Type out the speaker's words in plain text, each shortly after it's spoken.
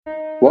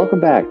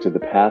Welcome back to the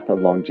Path of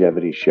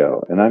Longevity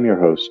show, and I'm your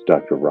host,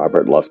 Dr.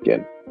 Robert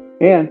Lufkin,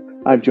 and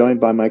I'm joined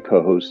by my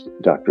co-host,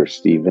 Dr.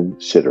 Stephen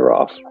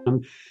Sideroff.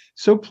 I'm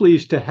so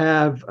pleased to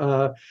have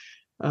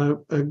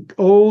an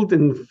old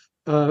and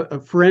a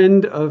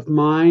friend of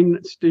mine,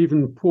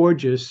 Stephen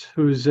Porges,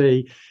 who's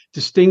a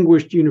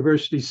distinguished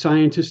university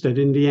scientist at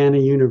Indiana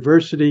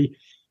University.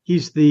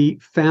 He's the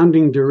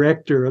founding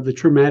director of the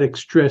Traumatic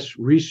Stress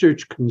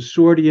Research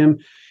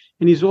Consortium,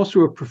 and he's also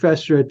a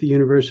professor at the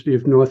University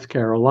of North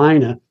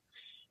Carolina.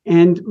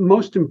 And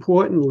most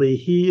importantly,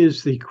 he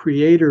is the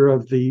creator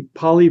of the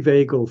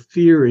Polyvagal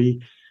theory,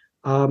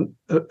 a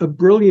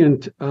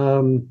brilliant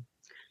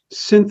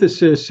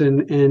synthesis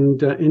and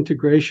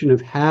integration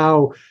of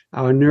how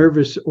our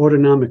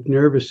autonomic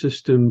nervous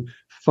system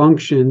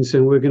functions.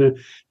 And we're going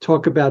to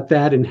talk about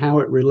that and how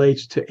it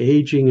relates to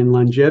aging and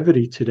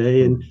longevity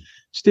today. And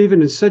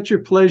Stephen, it's such a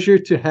pleasure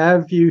to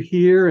have you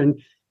here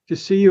and to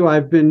see you.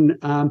 I've been,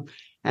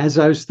 as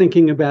I was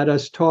thinking about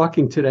us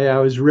talking today, I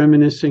was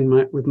reminiscing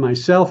with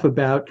myself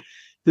about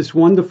this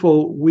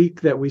wonderful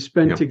week that we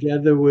spent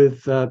together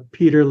with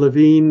Peter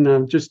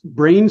Levine, just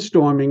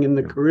brainstorming in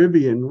the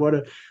Caribbean. What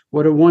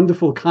a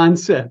wonderful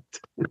concept.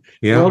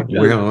 Yeah,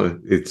 well,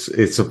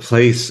 it's a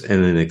place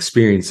and an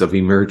experience of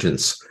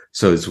emergence.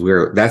 So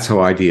that's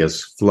how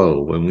ideas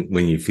flow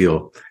when you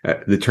feel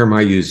the term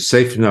I use,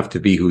 safe enough to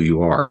be who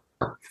you are.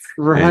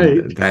 Right.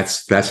 And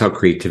that's how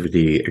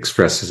creativity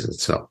expresses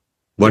itself.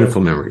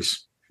 Wonderful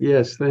memories.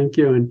 Yes, thank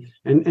you.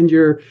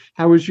 And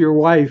how is your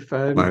wife?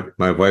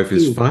 My wife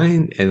is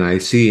fine, and I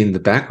see in the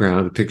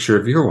background a picture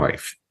of your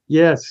wife.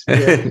 Yes.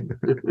 Yes.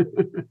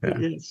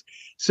 Yes.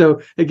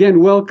 So again,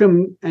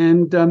 welcome.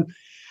 And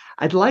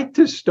I'd like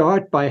to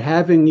start by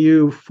having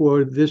you,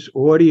 for this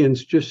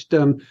audience, just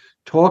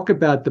talk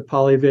about the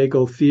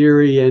polyvagal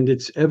theory and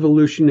its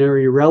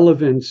evolutionary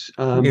relevance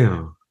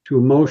to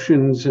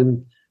emotions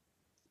and.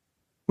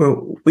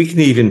 Well, we can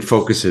even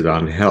focus it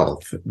on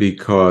health,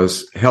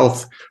 because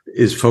health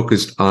is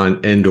focused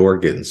on end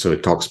organs. So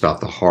it talks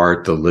about the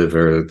heart, the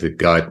liver, the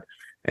gut,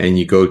 and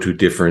you go to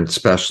different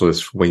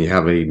specialists when you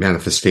have a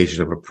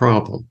manifestation of a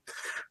problem.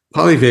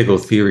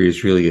 Polyvagal theory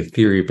is really a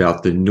theory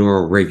about the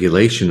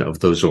neuroregulation of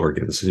those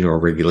organs, the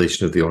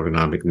neuroregulation of the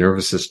autonomic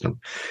nervous system.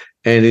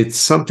 And it's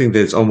something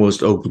that's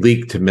almost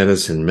oblique to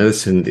medicine.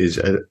 Medicine is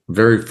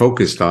very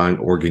focused on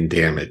organ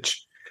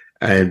damage,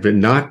 but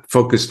not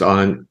focused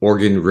on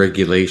organ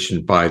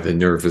regulation by the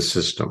nervous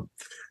system.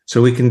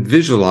 So we can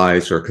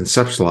visualize or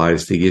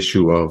conceptualize the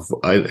issue of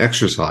an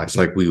exercise,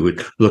 like we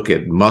would look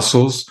at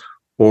muscles,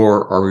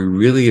 or are we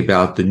really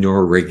about the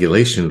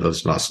neuroregulation of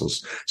those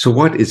muscles? So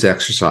what is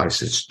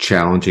exercise? It's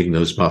challenging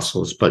those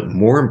muscles, but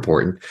more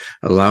important,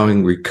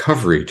 allowing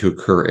recovery to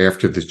occur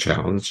after the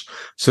challenge,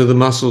 so the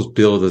muscles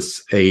build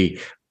us a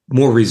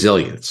more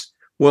resilience.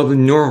 Well, the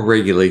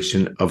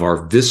neuroregulation of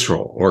our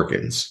visceral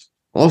organs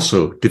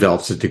also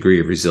develops a degree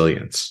of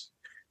resilience.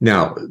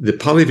 Now, the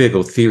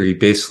polyvagal theory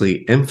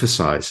basically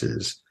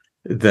emphasizes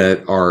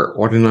that our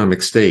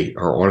autonomic state,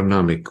 our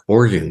autonomic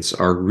organs,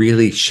 are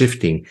really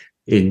shifting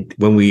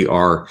when we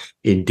are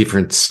in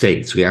different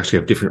states. We actually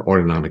have different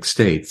autonomic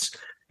states,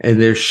 and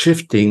they're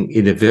shifting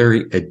in a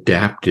very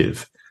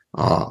adaptive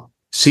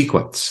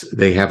sequence.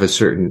 They have a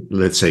certain,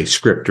 let's say,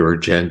 script or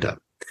agenda.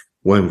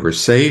 When we're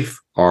safe,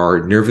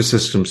 our nervous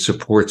system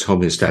supports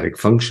homeostatic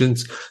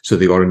functions. So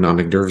the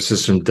autonomic nervous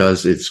system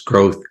does its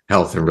growth,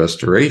 health, and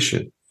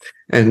restoration.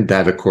 And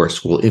that, of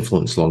course, will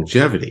influence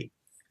longevity.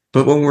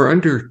 But when we're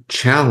under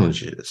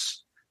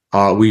challenges,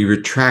 we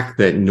retract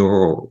that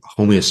neural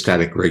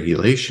homeostatic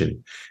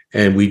regulation,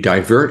 and we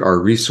divert our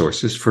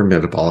resources for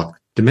metabolic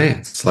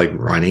demands, like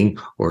running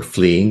or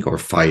fleeing or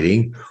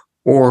fighting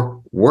or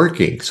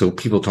working. So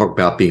people talk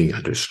about being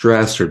under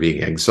stress or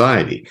being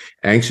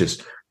anxious.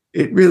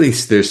 It really,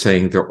 they're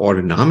saying their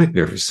autonomic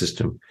nervous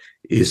system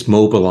is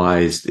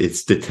mobilized,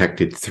 it's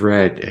detected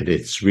threat, and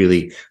it's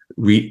really,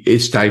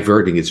 it's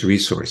diverting its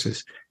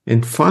resources.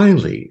 And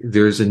finally,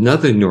 there's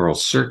another neural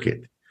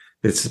circuit.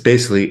 It's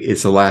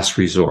a last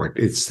resort.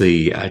 It's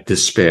the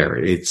despair.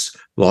 It's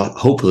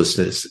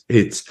hopelessness.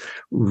 It's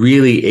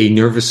really a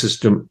nervous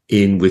system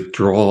in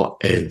withdrawal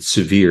and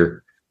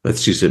severe,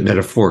 let's use it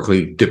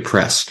metaphorically,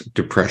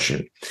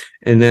 depression.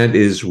 And that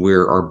is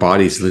where our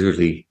bodies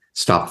literally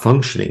stop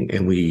functioning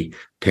and we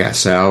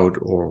pass out,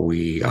 or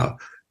we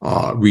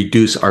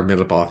reduce our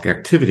metabolic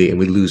activity and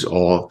we lose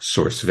all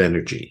source of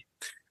energy.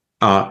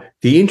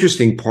 The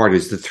interesting part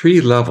is the three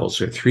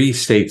levels or three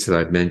states that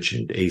I've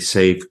mentioned: a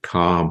safe,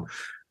 calm,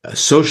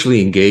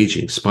 socially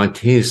engaging,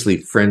 spontaneously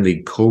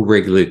friendly,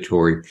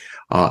 co-regulatory,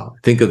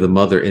 think of the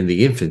mother and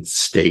the infant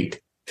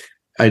state,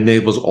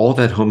 enables all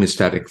that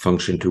homeostatic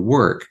function to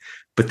work.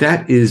 But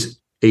that is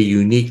a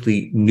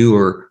uniquely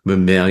newer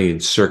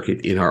mammalian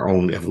circuit in our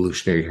own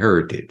evolutionary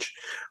heritage.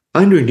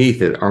 Underneath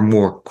it are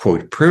more,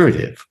 quote,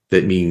 primitive,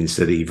 that means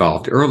that it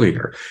evolved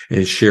earlier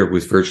and shared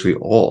with virtually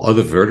all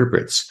other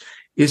vertebrates,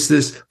 is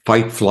this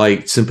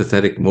fight-flight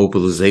sympathetic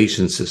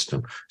mobilization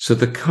system. So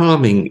the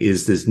calming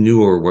is this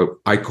newer, what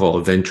I call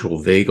a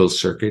ventral vagal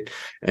circuit,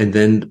 and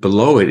then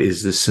below it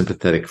is this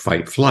sympathetic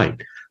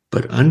fight-flight.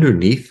 But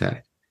underneath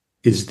that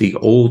is the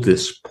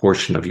oldest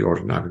portion of your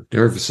autonomic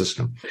nervous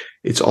system.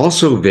 It's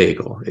also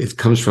vagal. It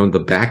comes from the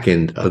back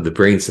end of the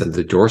brain center,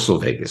 the dorsal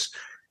vagus.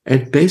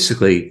 And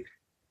basically,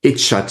 it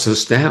shuts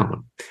us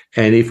down.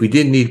 And if we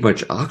didn't need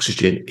much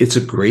oxygen, it's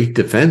a great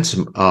defense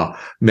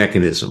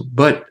mechanism.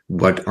 But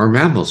what are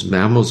mammals?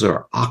 Mammals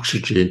are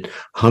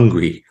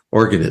oxygen-hungry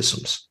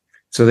organisms.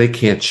 So they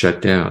can't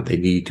shut down. They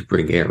need to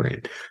bring air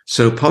in.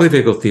 So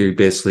polyvagal theory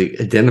basically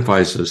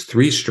identifies those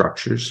three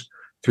structures,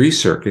 three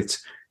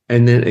circuits,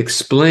 and then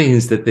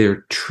explains that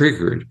they're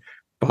triggered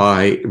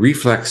by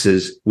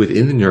reflexes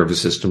within the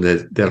nervous system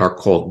that are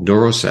called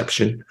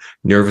neuroception,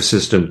 nervous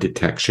system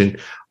detection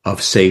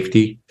of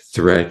safety,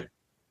 threat,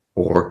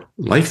 or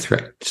life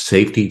threat,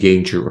 safety,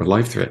 danger, or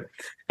life threat.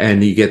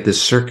 And you get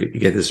this circuit, you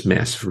get this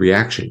massive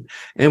reaction.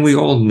 And we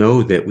all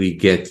know that we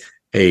get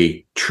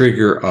a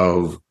trigger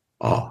of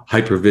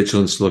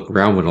hypervigilance, look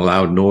around when a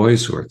loud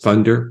noise or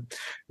thunder.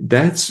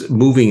 That's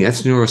moving,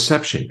 that's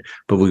neuroception.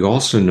 But we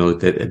also know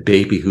that a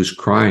baby who's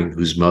crying,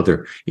 whose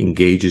mother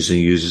engages and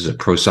uses a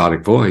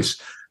prosodic voice,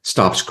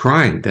 stops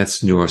crying.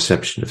 That's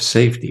neuroception of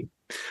safety.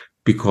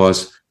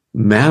 Because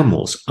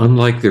mammals,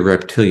 unlike their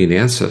reptilian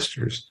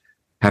ancestors,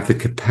 have the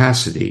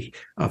capacity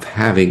of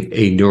having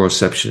a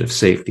neuroception of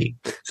safety.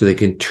 So they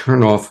can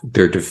turn off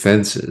their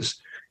defenses.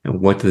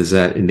 And what does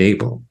that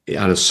enable?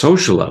 On a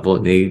social level, it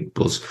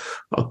enables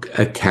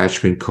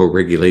attachment,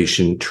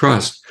 co-regulation,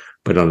 trust.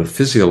 But on a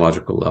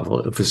physiological level,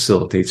 it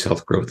facilitates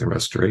health, growth, and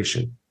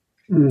restoration.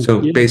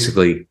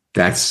 Basically,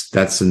 that's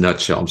the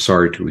nutshell. I'm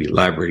sorry to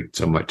elaborate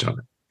so much on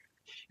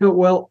it.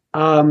 Well,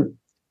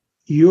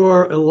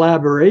 your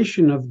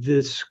elaboration of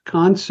this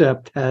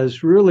concept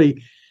has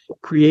really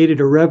created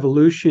a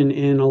revolution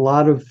in a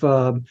lot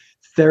of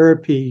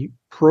therapy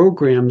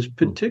programs,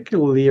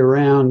 particularly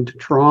around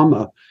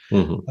trauma,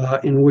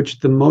 in which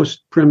the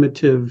most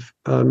primitive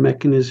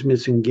mechanism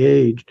is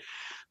engaged.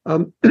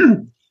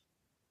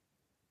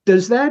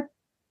 Does that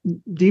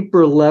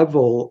deeper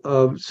level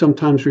of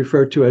sometimes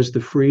referred to as the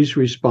freeze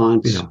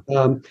response,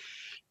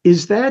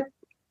 is that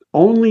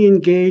only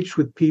engaged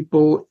with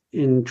people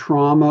in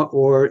trauma,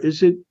 or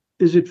is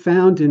it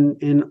found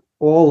in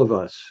all of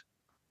us?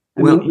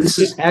 I mean, is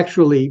it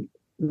actually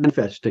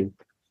manifesting?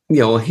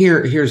 Yeah, well,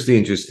 here's the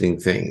interesting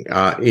thing.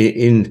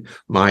 In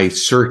my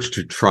search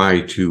to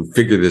try to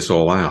figure this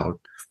all out,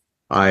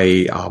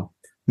 I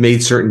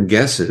made certain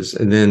guesses,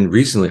 and then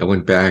recently I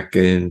went back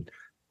and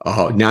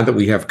now that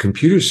we have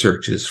computer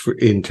searches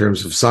in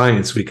terms of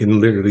science, we can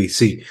literally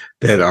see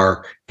that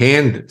our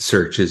hand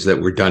searches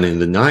that were done in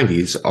the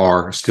 90s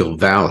are still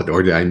valid.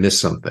 Or did I miss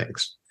some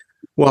things?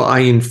 Well, I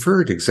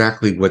inferred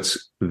exactly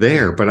what's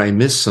there, but I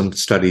missed some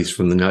studies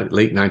from the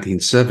late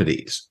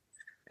 1970s.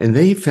 And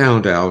they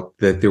found out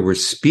that there were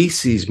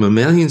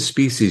mammalian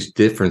species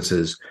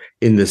differences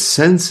in the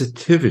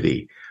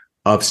sensitivity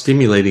of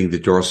stimulating the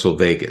dorsal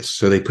vagus.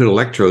 So they put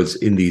electrodes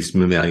in these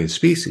mammalian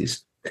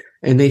species,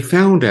 and they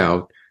found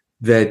out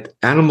that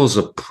animals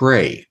of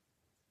prey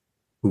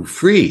who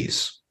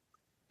freeze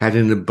had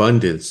an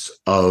abundance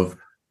of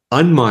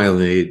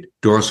unmyelinated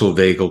dorsal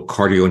vagal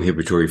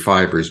cardioinhibitory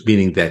fibers,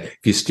 meaning that if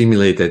you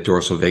stimulate that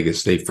dorsal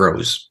vagus, they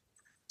froze.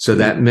 So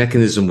that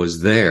mechanism was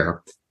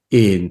there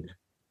is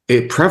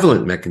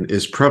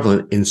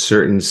prevalent in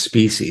certain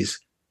species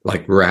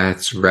like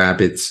rats,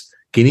 rabbits,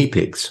 guinea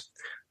pigs.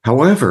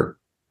 However,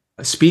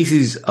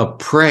 species of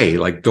prey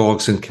like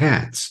dogs and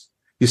cats,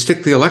 you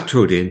stick the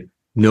electrode in,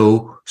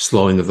 no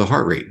slowing of the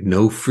heart rate,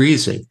 no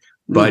freezing,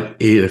 but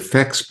it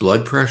affects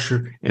blood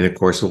pressure, and of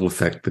course it will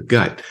affect the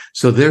gut.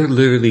 So they're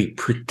literally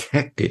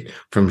protected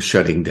from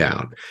shutting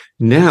down.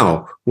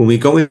 Now, when we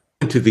go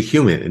into the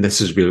human, and this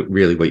is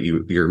really what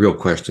your real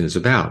question is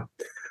about,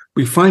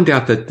 we find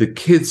out that the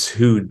kids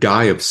who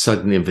die of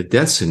sudden infant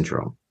death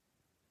syndrome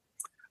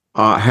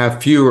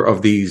have fewer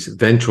of these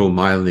ventral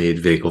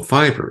myelinated vagal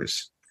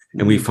fibers.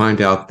 And we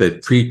find out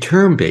that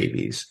preterm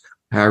babies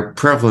have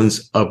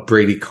prevalence of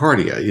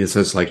bradycardia. In a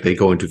sense, like they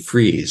go into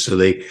freeze. So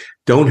they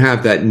don't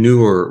have that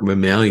newer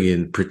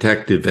mammalian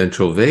protective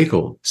ventral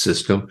vagal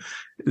system.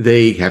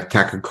 They have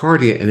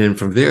tachycardia. And then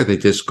from there, they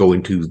just go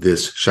into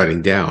this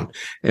shutting down.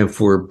 And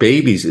for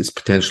babies, it's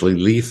potentially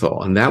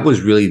lethal. And that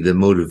was really the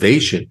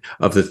motivation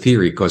of the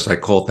theory, because I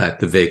called that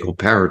the vagal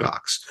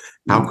paradox.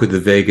 How could the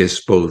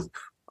vagus both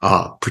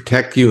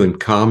protect you and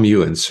calm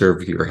you and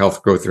serve your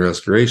health, growth, and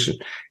restoration?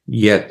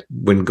 Yet,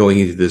 when going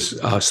into this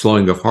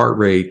slowing of heart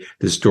rate,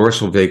 this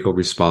dorsal vagal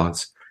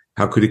response,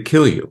 how could it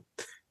kill you?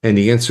 And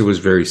the answer was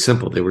very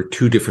simple. There were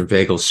two different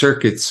vagal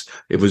circuits.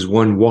 It was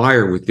one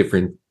wire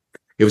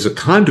it was a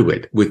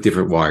conduit with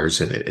different wires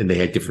in it, and they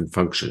had different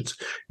functions.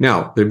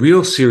 Now, the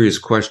real serious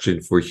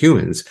question for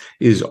humans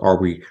is, are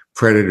we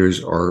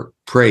predators or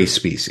prey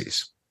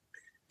species?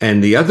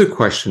 And the other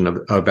question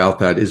about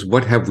that is,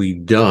 what have we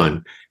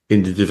done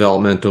in the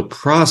developmental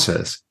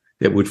process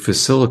that would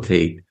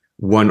facilitate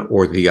one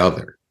or the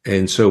other?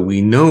 And so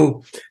we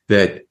know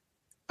that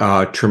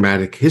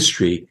traumatic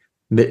history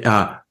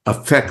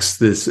affects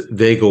this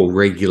vagal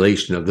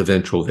regulation of the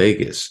ventral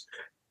vagus.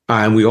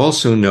 And we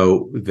also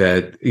know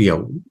that,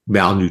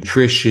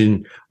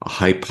 malnutrition,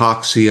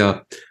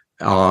 hypoxia,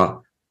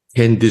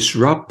 can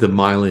disrupt the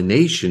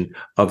myelination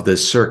of the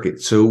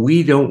circuit. So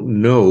we don't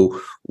know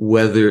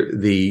whether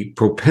the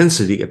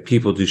propensity of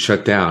people to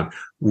shut down,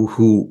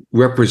 who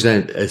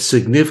represent a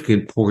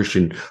significant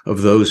portion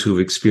of those who've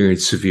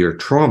experienced severe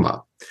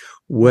trauma,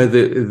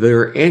 whether there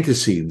are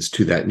antecedents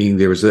to that, meaning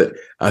there was a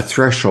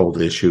threshold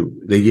issue.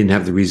 They didn't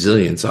have the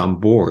resilience on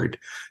board.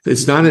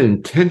 It's not an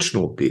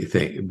intentional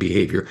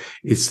behavior.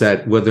 It's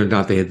that whether or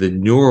not they had the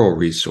neural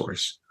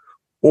resource,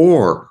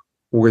 or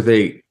were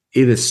they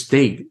in a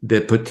state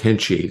that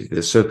potentiated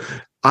this. So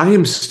I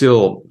am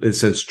still, in a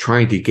sense,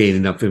 trying to gain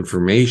enough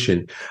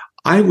information.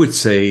 I would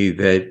say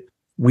that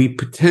we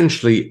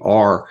potentially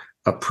are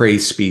a prey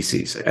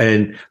species.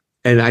 And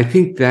I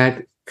think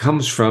that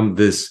comes from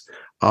this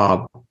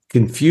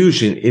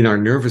confusion in our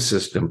nervous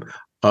system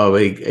of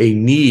a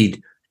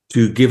need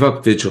to give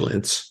up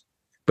vigilance,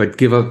 but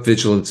give up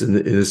vigilance in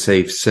a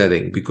safe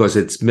setting, because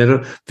it's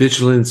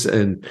vigilance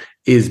and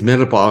is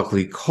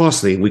metabolically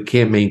costly. We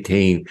can't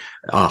maintain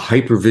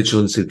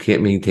hypervigilance. We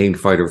can't maintain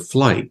fight or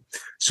flight.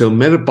 So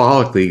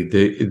metabolically,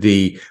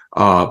 the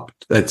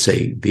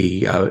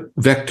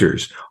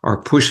vectors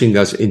are pushing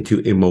us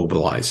into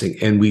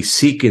immobilizing, and we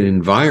seek an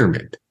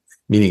environment,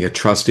 meaning a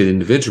trusted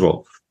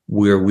individual,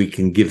 where we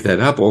can give that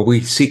up, or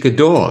we seek a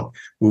dog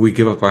where we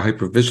give up our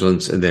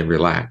hypervigilance and then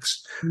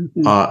relax.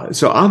 Mm-hmm.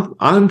 So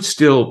I'm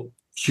still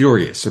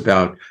curious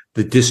about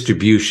the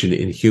distribution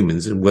in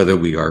humans and whether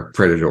we are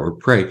predator or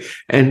prey.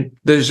 And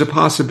there's a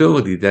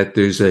possibility that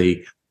there's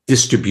a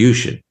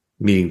distribution,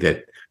 meaning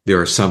that there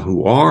are some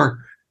who are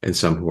and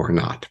some who are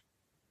not.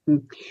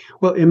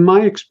 Well, in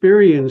my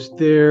experience,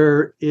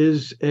 there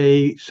is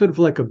a sort of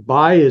like a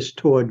bias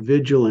toward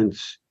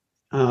vigilance,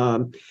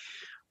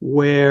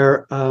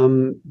 where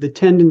the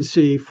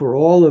tendency for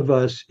all of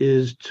us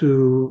is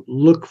to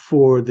look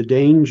for the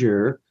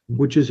danger,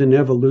 which is an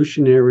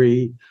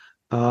evolutionary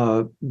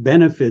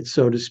benefit,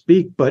 so to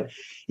speak. But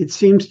it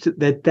seems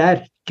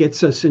that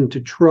gets us into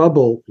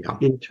trouble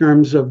in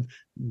terms of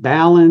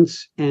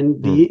balance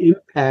and the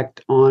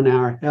impact on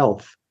our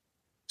health.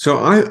 So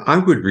I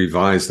would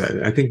revise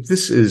that. I think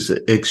this is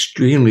an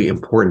extremely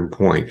important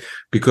point,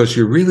 because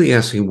you're really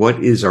asking,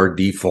 what is our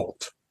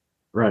default?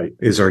 Right.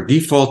 Is our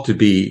default to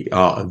be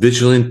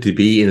vigilant, to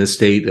be in a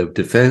state of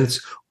defense,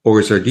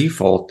 or is our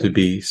default to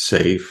be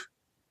safe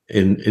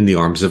in the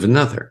arms of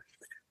another?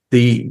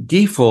 The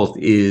default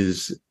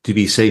is to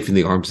be safe in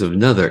the arms of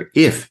another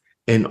if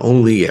and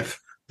only if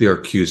there are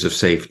cues of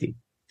safety.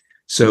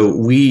 So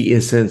we, in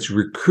a sense,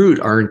 recruit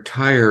our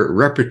entire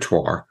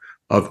repertoire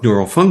of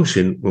neural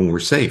function when we're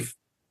safe.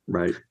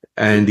 Right.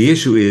 And the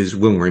issue is,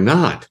 when we're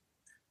not,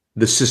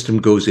 the system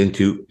goes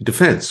into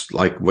defense,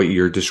 like what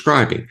you're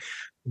describing.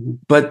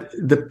 But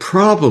the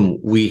problem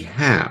we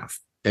have,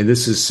 and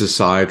this is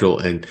societal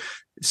and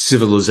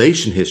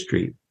civilization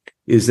history,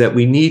 is that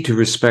we need to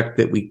respect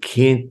that we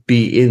can't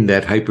be in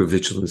that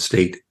hypervigilant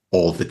state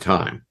all the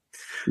time.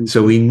 Mm-hmm.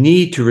 So we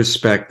need to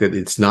respect that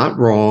it's not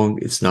wrong,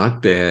 it's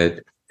not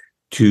bad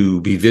to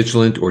be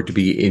vigilant or to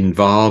be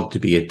involved, to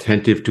be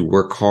attentive, to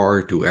work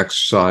hard, to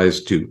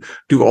exercise, to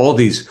do all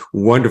these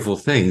wonderful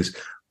things.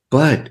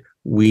 But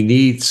we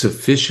need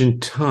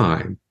sufficient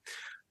time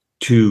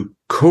to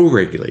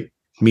co-regulate,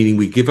 meaning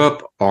we give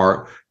up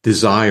our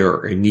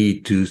desire and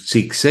need to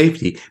seek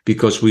safety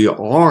because we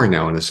are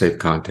now in a safe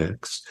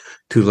context,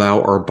 to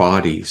allow our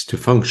bodies to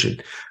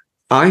function.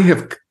 I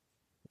have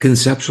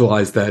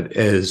conceptualized that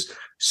as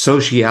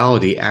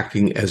sociality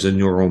acting as a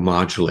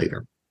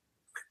neuromodulator.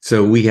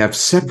 So we have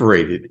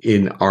separated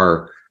in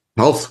our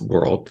health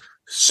world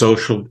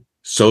social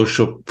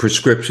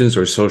prescriptions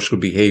or social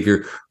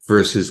behavior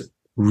versus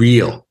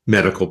real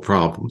medical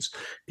problems.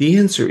 The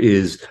answer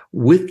is,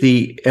 with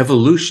the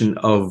evolution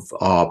of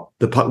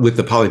with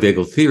the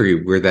polyvagal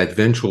theory, where that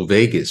ventral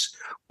vagus,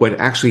 what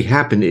actually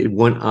happened, it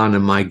went on a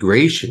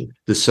migration.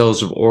 The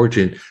cells of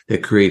origin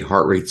that create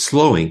heart rate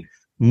slowing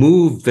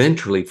move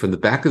ventrally from the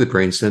back of the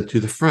brainstem to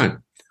the front,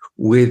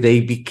 where they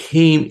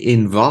became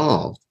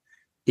involved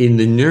in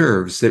the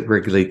nerves that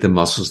regulate the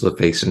muscles of the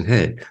face and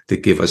head,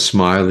 that give us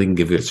smiling,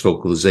 give us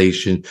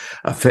vocalization,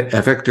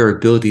 affect our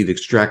ability to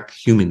extract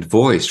human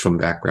voice from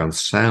background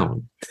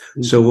sound.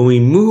 Mm-hmm. So when we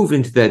move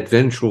into that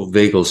ventral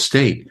vagal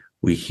state,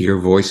 we hear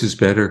voices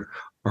better,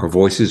 our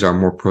voices are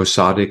more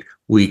prosodic,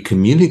 we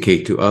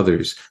communicate to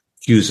others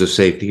cues of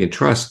safety and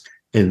trust,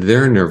 and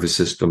their nervous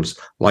systems,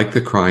 like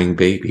the crying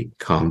baby,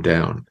 calm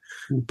down.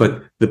 Mm-hmm.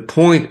 But the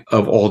point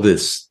of all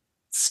this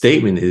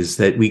statement is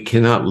that we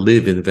cannot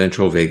live in the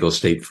ventral vagal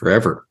state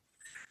forever,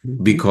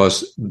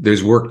 because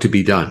there's work to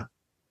be done.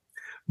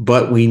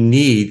 But we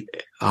need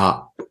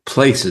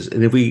places.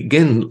 And if we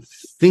again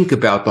think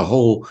about the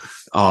whole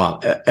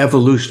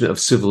evolution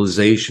of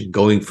civilization,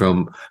 going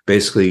from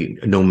basically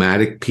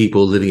nomadic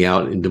people living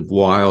out in the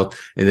wild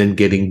and then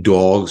getting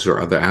dogs or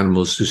other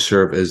animals to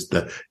serve as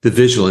the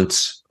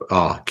vigilance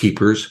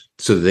keepers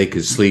so that they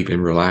could sleep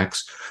and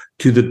relax,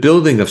 to the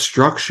building of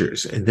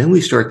structures. And then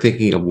we start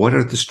thinking of, what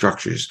are the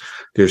structures?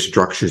 There's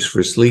structures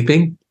for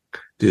sleeping,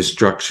 there's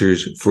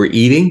structures for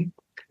eating,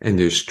 and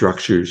there's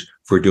structures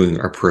for doing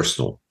our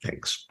personal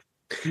things.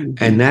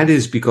 Mm-hmm. And that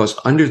is because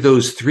under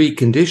those three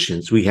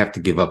conditions, we have to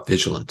give up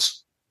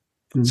vigilance.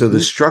 Mm-hmm. So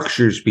the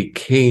structures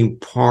became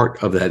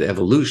part of that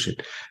evolution.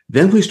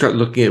 Then we start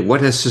looking at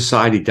what has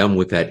society done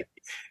with that,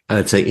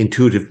 let's say,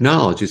 intuitive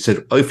knowledge. It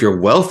said, oh, if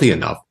you're wealthy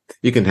enough,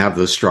 you can have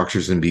those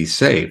structures and be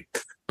safe.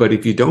 But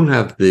if you don't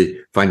have the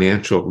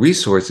financial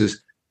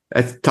resources,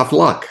 that's tough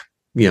luck.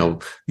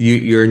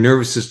 Your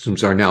nervous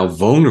systems are now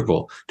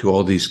vulnerable to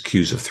all these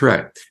cues of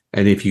threat.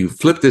 And if you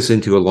flip this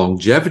into a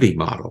longevity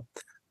model,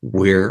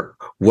 where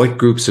what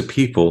groups of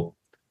people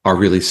are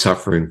really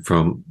suffering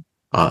from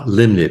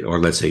limited or,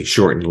 let's say,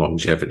 shortened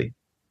longevity?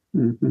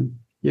 Mm-hmm.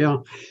 Yeah.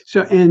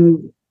 So,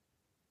 and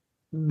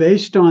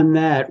based on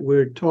that,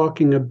 we're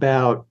talking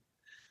about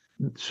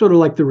sort of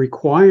like the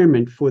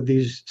requirement for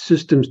these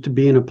systems to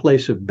be in a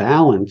place of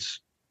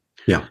balance.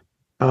 Yeah.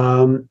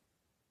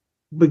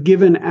 But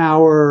given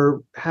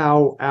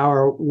how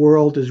our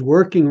world is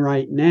working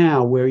right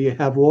now, where you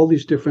have all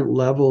these different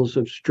levels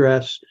of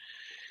stress,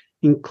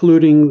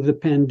 including the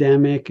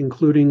pandemic,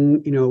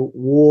 including,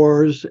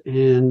 wars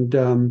and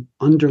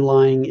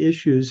underlying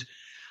issues,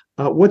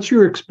 what's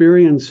your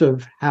experience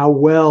of how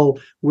well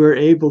we're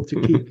able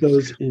to keep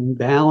those in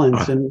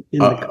balance and in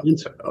the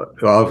concept?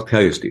 I'll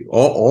tell you, Steve,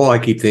 all I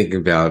keep thinking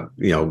about,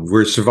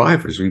 we're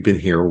survivors. We've been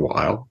here a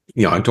while.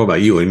 I'm talking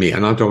about you and me.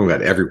 I'm not talking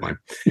about everyone.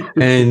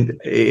 And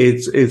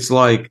it's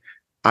like,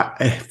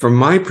 from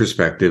my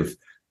perspective,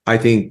 I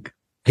think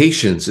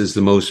patience is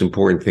the most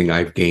important thing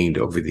I've gained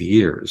over the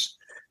years.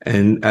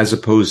 And as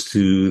opposed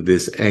to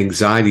this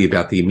anxiety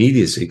about the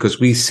immediacy, because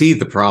we see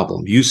the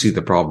problem, you see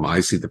the problem, I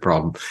see the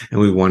problem,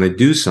 and we want to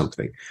do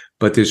something.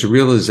 But there's a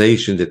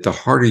realization that the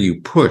harder you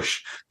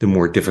push, the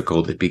more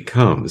difficult it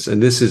becomes.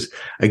 And this is,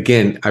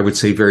 again, I would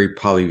say very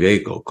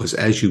polyvagal, because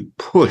as you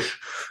push,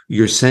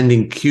 you're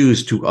sending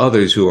cues to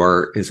others who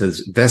are, in a sense,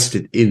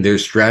 vested in their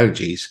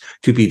strategies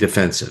to be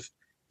defensive.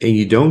 And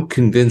you don't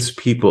convince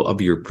people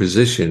of your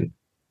position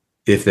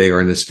if they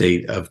are in a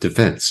state of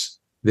defense.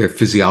 Their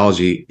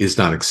physiology is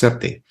not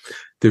accepting.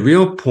 The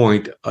real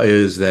point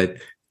is that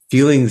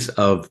feelings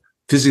of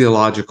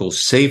physiological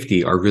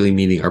safety are really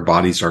meaning our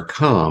bodies are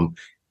calm.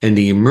 And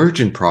the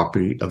emergent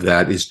property of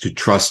that is to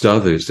trust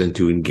others and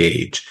to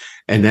engage.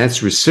 And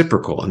that's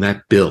reciprocal and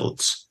that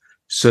builds.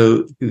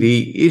 So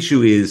the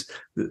issue is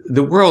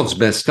the world's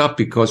messed up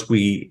because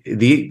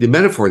the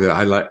metaphor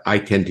that I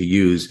tend to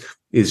use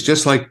is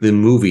just like the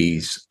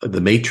movies, the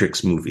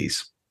Matrix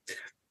movies.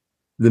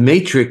 The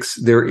Matrix,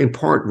 they're in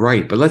part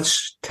right, but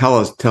let's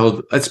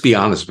be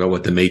honest about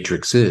what the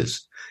Matrix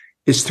is.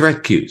 It's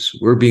threat cues.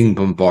 We're being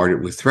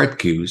bombarded with threat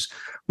cues,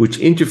 which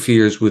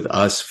interferes with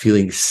us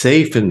feeling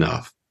safe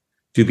enough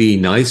to be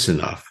nice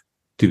enough,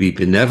 to be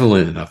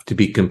benevolent enough, to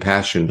be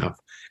compassionate enough,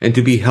 and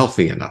to be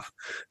healthy enough,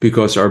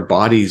 because our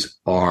bodies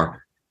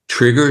are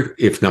triggered,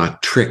 if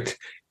not tricked,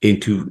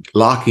 into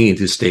locking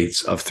into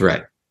states of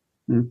threat.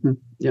 Mm-hmm.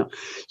 Yeah.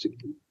 So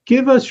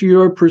give us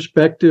your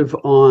perspective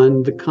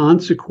on the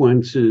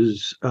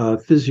consequences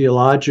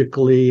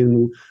physiologically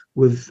and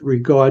with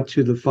regard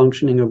to the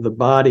functioning of the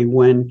body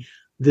when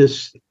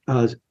this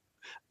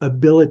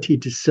ability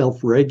to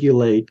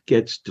self-regulate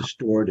gets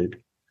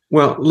distorted.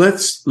 Well,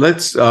 let's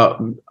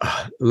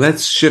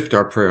shift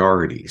our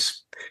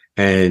priorities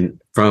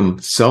and from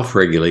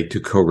self-regulate to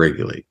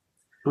co-regulate.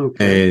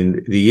 Okay.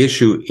 And the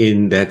issue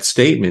in that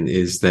statement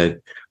is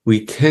that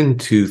we tend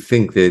to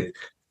think that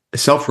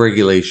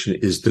self-regulation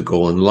is the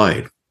goal in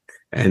life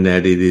and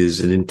that it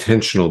is an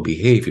intentional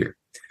behavior,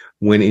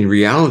 when in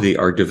reality,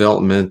 our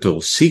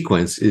developmental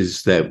sequence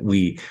is that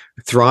we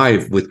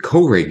thrive with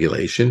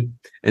co-regulation,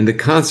 and the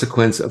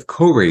consequence of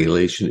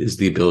co-regulation is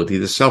the ability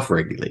to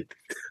self-regulate.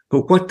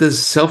 But what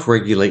does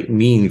self-regulate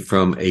mean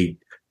from a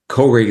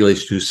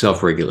co-regulation to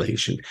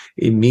self-regulation?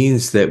 It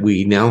means that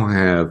we now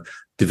have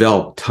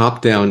developed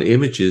top-down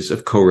images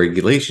of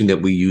co-regulation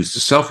that we use to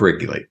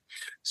self-regulate.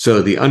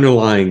 So the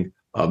underlying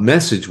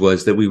message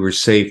was that we were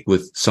safe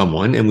with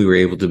someone and we were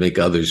able to make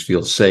others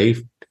feel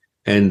safe.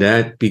 And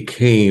that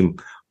became,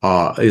 in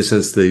a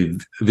sense, the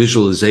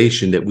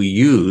visualization that we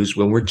use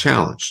when we're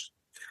challenged.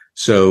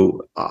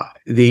 So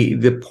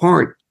the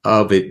part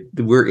of it,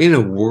 we're in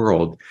a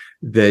world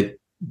that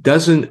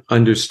doesn't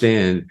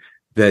understand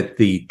that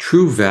the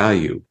true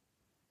value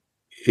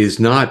is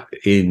not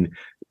in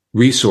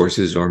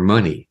resources or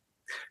money.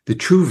 The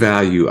true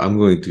value, I'm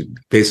going to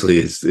basically,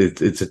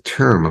 it's a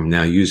term I'm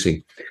now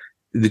using.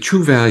 The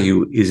true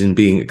value is in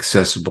being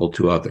accessible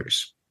to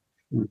others.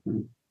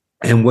 Mm-hmm.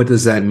 And what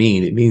does that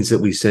mean? It means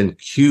that we send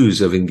cues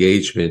of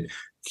engagement,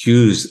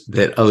 cues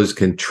that others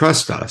can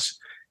trust us.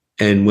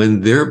 And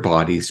when their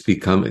bodies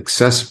become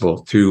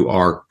accessible through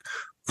our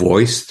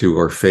voice, through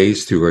our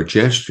face, through our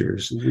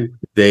gestures, mm-hmm.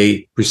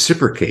 they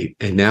reciprocate.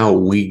 And now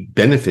we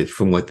benefit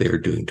from what they are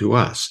doing to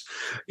us.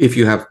 If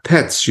you have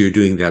pets, you're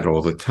doing that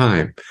all the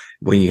time.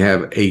 When you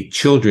have a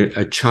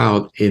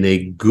child in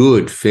a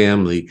good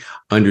family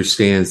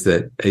understands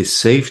that a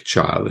safe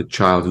child, a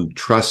child who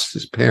trusts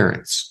his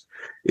parents,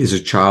 is a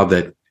child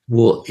that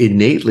will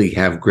innately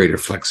have greater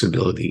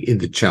flexibility in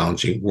the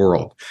challenging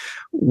world.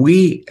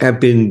 We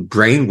have been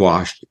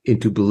brainwashed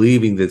into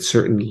believing that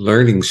certain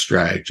learning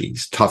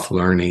strategies, tough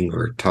learning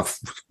or tough,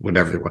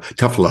 whatever they want,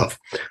 tough love,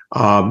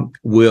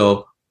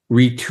 will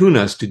retune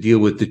us to deal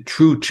with the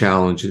true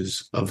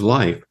challenges of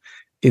life.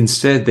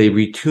 Instead, they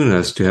retune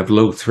us to have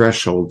low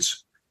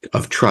thresholds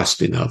of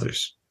trust in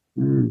others.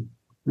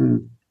 Mm-hmm.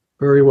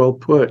 Very well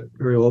put.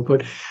 Very well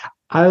put.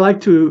 I like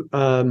to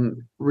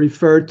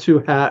refer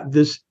to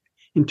this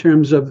in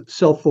terms of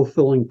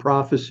self-fulfilling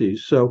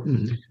prophecies. So,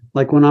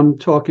 like when I'm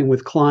talking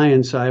with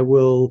clients, I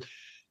will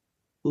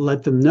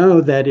let them know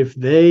that if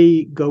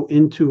they go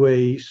into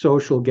a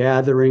social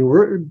gathering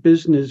or a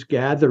business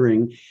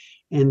gathering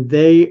and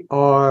they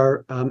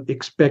are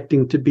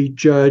expecting to be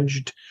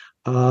judged,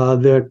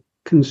 they're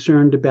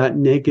concerned about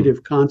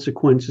negative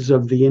consequences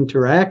of the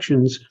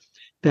interactions,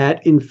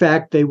 that in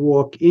fact they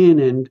walk in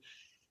and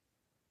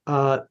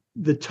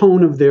the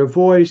tone of their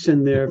voice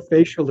and their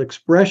facial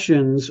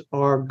expressions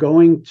are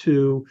going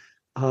to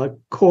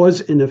cause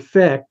an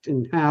effect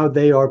in how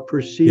they are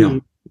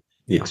perceived,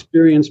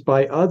 experienced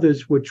by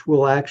others, which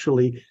will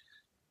actually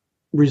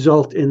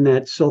result in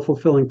that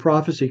self-fulfilling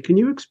prophecy. Can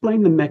you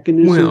explain the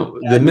mechanism? Well,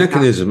 the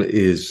mechanism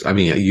is,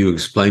 you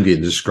explained it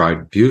and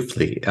described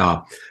beautifully,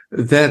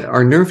 that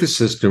our nervous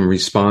system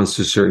responds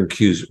to certain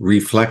cues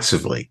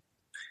reflexively.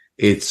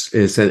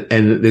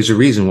 And there's a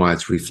reason why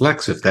it's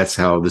reflexive. That's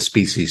how the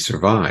species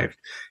survived.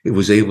 It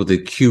was able to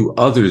cue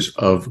others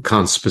of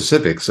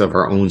conspecifics of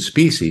our own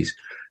species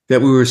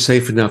that we were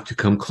safe enough to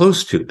come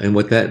close to. And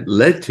what that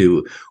led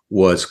to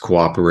was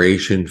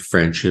cooperation,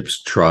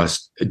 friendships,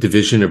 trust,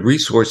 division of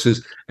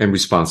resources and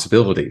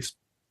responsibilities.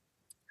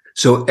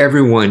 So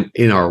everyone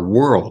in our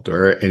world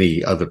or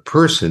any other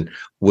person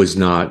was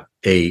not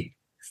a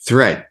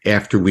threat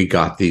after we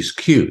got these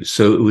cues.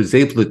 So it was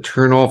able to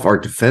turn off our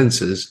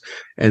defenses.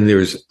 And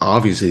there's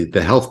obviously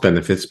the health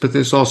benefits, but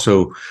there's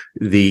also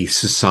the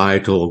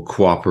societal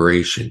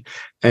cooperation.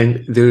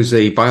 And there's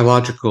a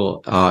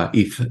biological,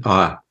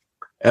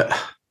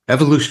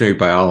 evolutionary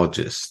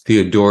biologist,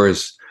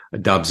 Theodoros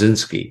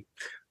Dobzhansky,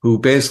 who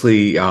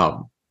basically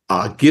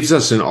gives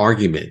us an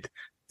argument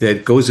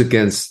that goes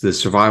against the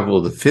survival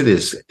of the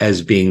fittest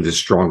as being the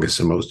strongest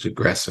and most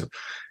aggressive,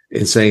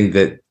 in saying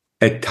that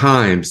at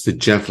times the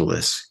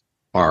gentlest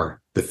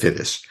are the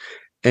fittest.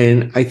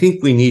 And I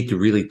think we need to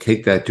really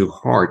take that to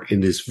heart in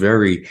this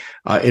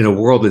in a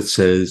world that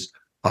says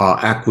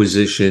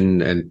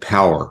acquisition and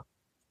power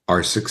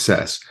are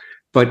success.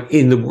 But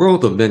in the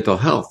world of mental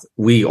health,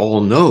 we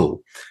all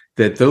know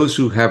that those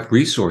who have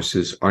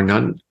resources are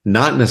not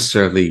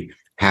necessarily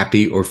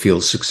happy or feel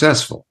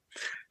successful.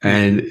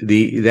 And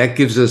that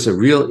gives us a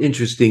real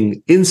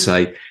interesting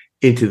insight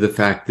into the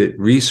fact that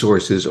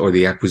resources or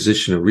the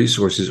acquisition of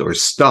resources or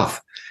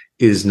stuff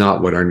is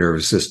not what our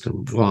nervous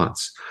system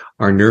wants.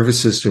 Our nervous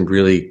system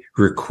really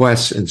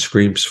requests and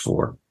screams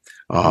for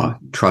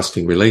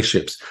trusting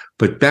relationships.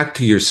 But back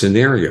to your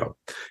scenario,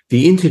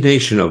 the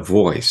intonation of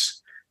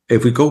voice,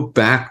 if we go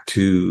back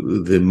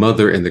to the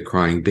mother and the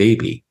crying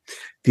baby,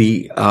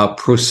 the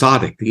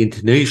prosodic, the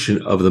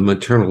intonation of the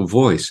maternal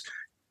voice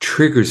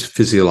triggers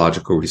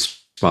physiological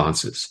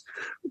responses.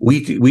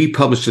 We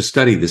published a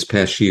study this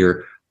past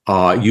year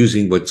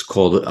using what's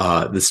called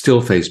the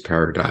still phase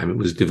paradigm. It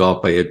was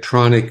developed by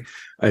Edtronic.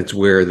 It's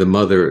where the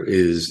mother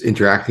is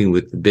interacting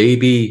with the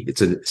baby.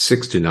 It's a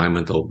 6 to 9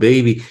 month old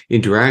baby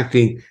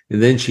interacting,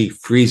 and then she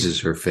freezes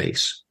her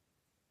face.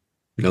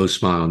 No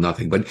smile,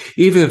 nothing. But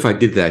even if I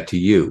did that to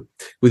you,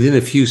 within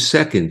a few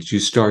seconds, you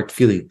start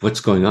feeling,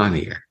 what's going on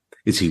here?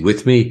 Is he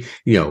with me?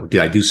 Did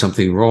I do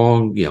something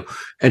wrong?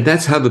 And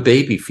that's how the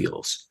baby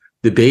feels.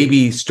 The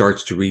baby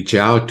starts to reach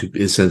out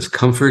to sense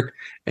comfort,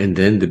 and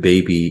then the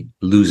baby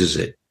loses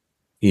it,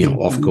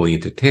 off going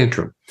into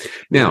tantrum.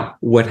 Now,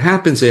 what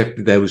happens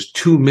after those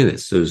 2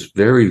 minutes, those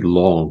very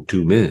long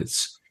 2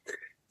 minutes,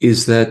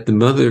 is that the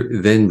mother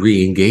then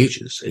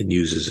re-engages and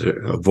uses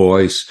a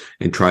voice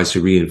and tries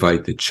to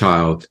re-invite the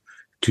child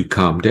to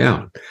calm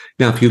down.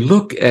 Now, if you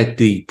look at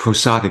the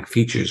prosodic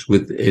features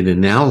with an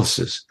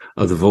analysis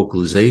of the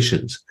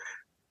vocalizations,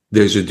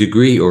 there's a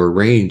degree or a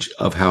range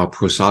of how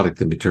prosodic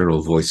the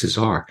maternal voices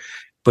are,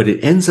 but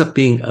it ends up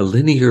being a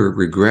linear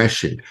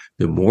regression.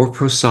 The more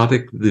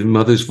prosodic the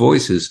mother's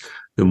voice is,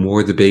 the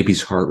more the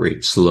baby's heart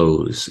rate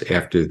slows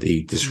after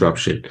the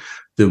disruption,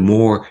 the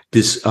more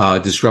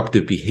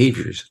disruptive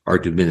behaviors are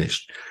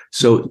diminished.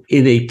 So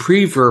in a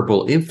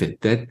preverbal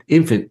infant, that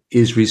infant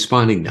is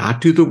responding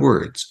not to the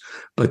words,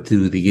 but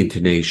to the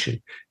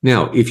intonation.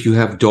 Now, if you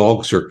have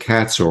dogs or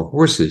cats or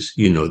horses,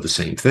 you know the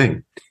same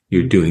thing.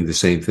 You're doing the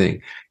same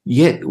thing.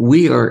 Yet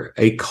we are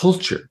a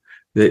culture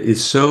that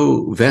is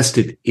so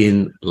vested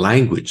in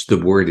language, the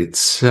word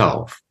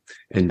itself,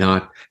 and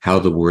not how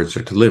the words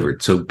are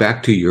delivered. So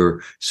back to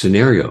your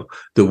scenario,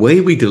 the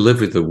way we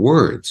deliver the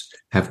words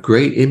have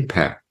great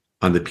impact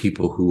on the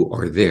people who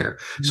are there.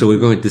 So we're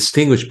going to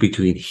distinguish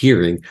between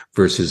hearing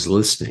versus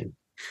listening.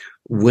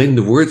 When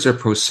the words are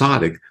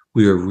prosodic,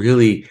 we are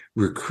really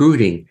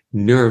recruiting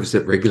nerves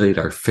that regulate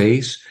our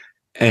face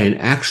and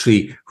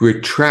actually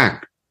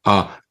retract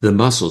the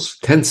muscles,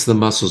 tense the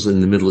muscles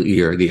in the middle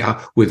ear,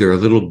 where there are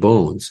little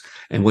bones.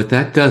 And what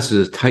that does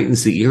is it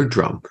tightens the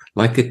eardrum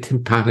like it's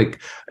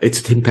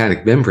a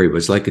tympanic membrane, but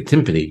it's like a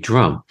timpani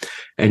drum.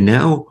 And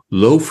now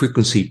low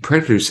frequency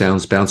predator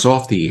sounds bounce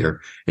off the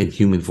ear and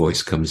human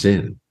voice comes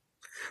in.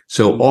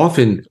 So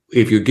often,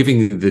 if you're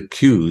giving the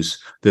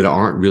cues that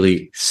aren't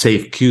really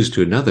safe cues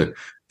to another,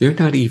 they're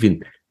not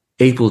even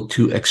able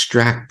to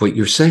extract what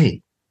you're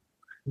saying.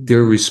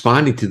 They're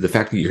responding to the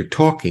fact that you're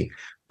talking,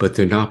 but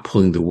they're not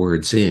pulling the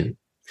words in.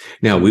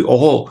 Now, we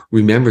all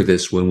remember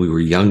this when we were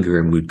younger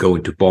and we'd go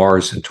into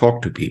bars and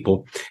talk to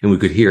people and we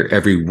could hear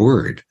every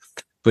word.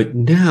 But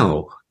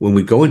now, when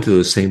we go into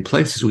those same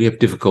places, we have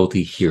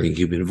difficulty hearing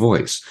human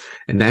voice.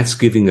 And that's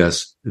giving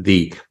us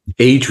the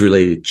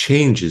age-related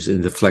changes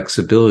in the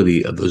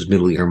flexibility of those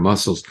middle ear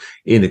muscles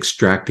in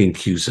extracting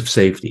cues of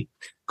safety.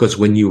 Because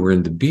when you were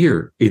in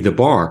the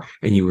bar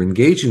and you were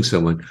engaging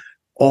someone,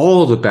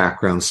 all the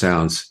background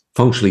sounds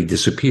functionally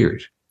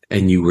disappeared.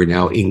 And you were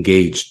now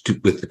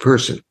engaged with the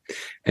person.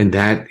 And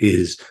that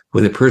is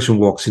when a person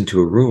walks into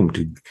a room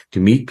to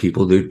meet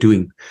people, they're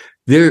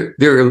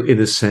in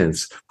a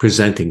sense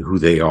presenting who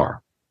they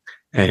are.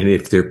 And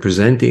if they're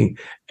presenting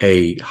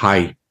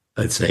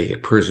let's say a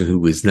person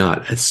who is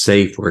not a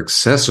safe or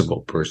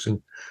accessible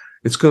person,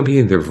 it's going to be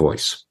in their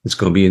voice. It's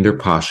going to be in their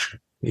posture,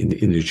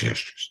 in their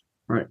gestures.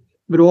 Right.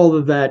 But all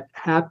of that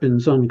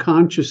happens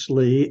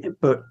unconsciously,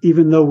 but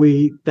even though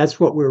that's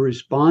what we're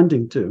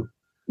responding to.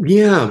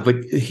 Yeah,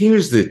 but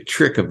here's the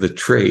trick of the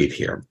trade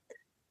here.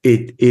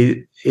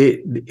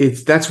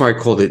 It's that's why I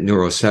called it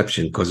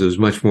neuroception, because it was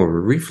much more of a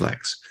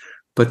reflex.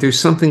 But there's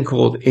something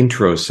called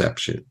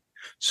interoception.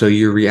 So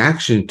your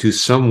reaction to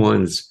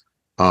someone's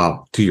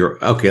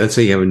let's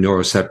say you have a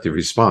neuroceptive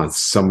response.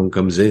 Someone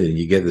comes in and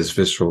you get this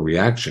visceral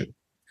reaction.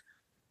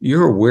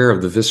 You're aware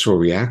of the visceral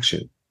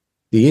reaction.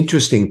 The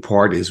interesting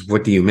part is,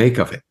 what do you make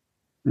of it?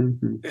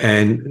 Mm-hmm.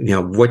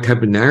 And what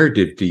type of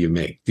narrative do you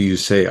make? Do you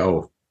say,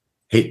 "Oh,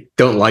 hey,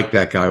 don't like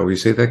that guy," or you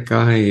say, "That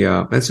guy,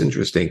 that's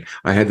interesting.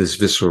 I had this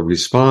visceral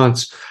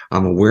response.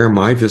 I'm aware of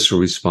my visceral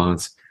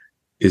response.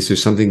 Is there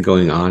something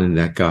going on in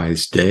that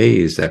guy's day?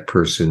 Is that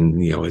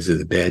person, is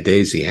it a bad day?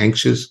 Is he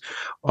anxious?"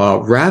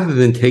 Rather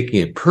than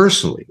taking it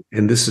personally,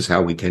 and this is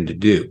how we tend to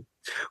do.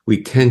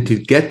 We tend to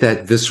get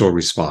that visceral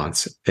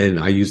response, and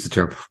I use the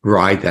term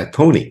ride that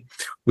pony.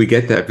 We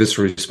get that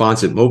visceral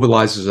response, it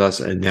mobilizes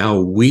us, and now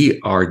we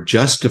are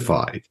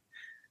justified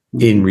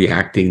in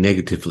reacting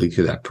negatively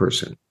to that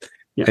person.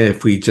 Yeah. And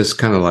if we just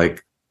kind of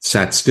like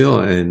sat still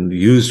and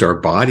used our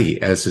body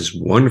as this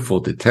wonderful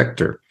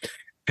detector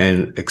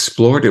and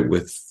explored it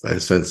with a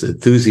sense of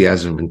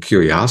enthusiasm and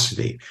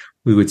curiosity,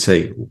 we would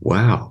say,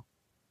 wow,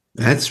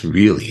 that's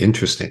really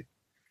interesting.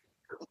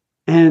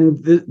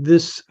 And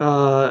this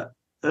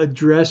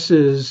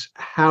addresses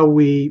how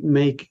we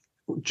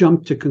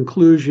jump to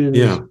conclusions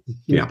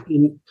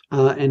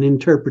and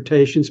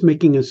interpretations,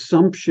 making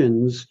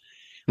assumptions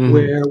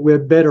where we're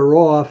better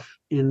off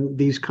in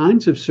these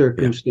kinds of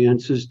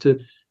circumstances to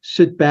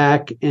sit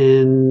back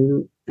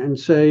and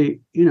say,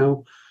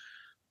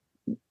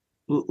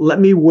 let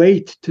me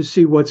wait to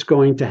see what's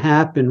going to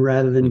happen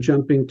rather than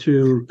jumping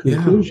to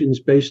conclusions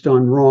based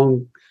on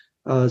wrong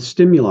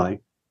stimuli.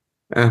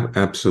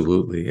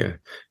 Absolutely. Yeah.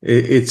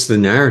 It's the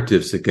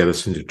narratives that get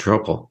us into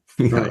trouble.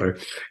 Right.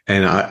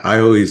 And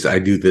I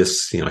do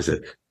this, I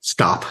said,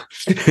 stop.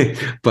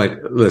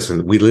 But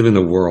listen, we live in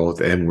a world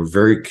and we're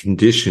very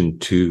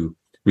conditioned to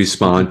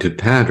respond to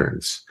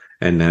patterns.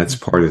 And that's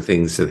part of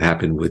things that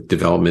happen with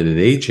development and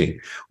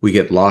aging. We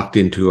get locked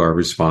into our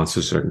response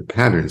to certain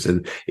patterns.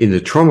 And in the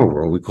trauma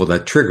world, we call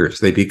that triggers.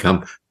 They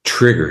become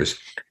triggers.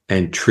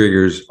 And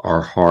triggers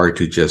are hard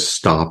to just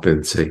stop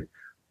and say,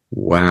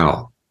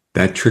 wow,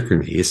 that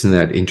triggered me. Isn't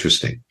that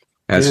interesting?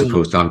 As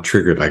opposed to, I'm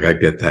triggered. I got to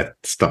get that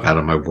stuff out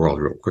of my world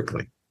real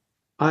quickly.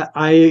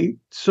 I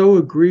so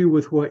agree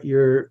with what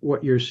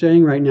you're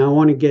saying right now. I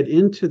want to get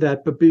into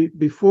that. But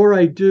before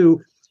I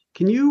do,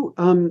 can you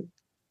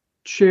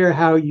share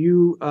how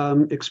you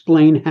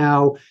explain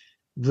how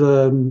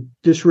the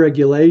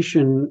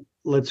dysregulation,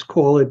 let's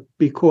call it,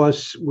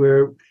 because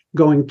we're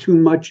going too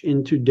much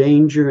into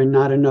danger and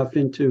not enough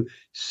into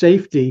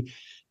safety,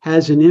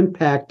 has an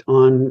impact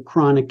on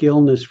chronic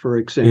illness, for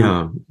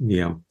example?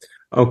 Yeah.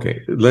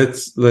 Okay,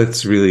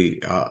 let's really,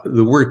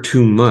 the word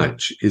too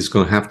much is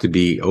going to have to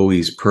be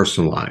always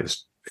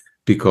personalized,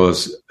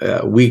 because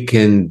we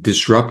can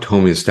disrupt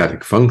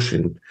homeostatic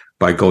function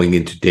by going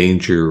into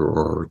danger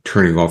or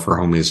turning off our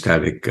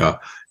homeostatic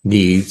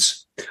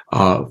needs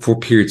for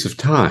periods of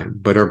time,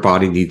 but our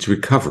body needs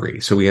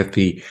recovery. So we have to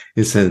be,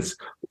 in a sense,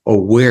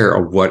 aware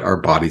of what our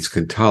bodies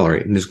can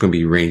tolerate, and there's going to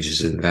be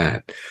ranges in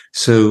that.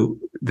 So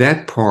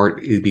that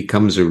part, it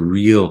becomes a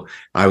real,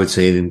 I would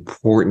say, an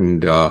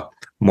important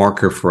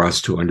marker for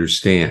us to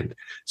understand.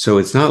 So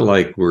it's not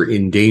like we're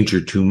in danger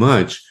too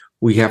much.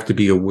 We have to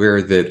be aware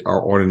that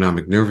our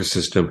autonomic nervous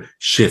system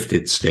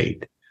shifted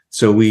state.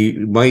 So we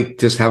might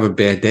just have a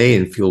bad day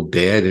and feel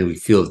bad, and we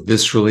feel it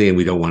viscerally, and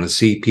we don't want to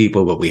see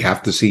people, but we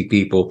have to see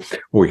people,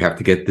 or we have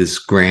to get this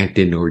grant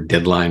in or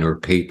deadline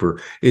or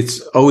paper. It's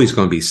always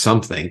going to be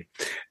something.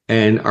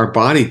 And our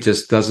body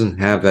just doesn't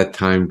have that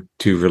time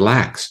to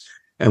relax.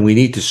 And we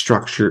need to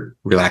structure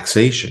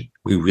relaxation.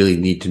 We really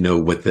need to know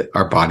what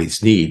our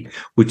bodies need,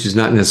 which is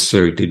not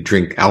necessarily to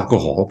drink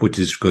alcohol, which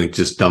is going to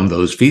just dumb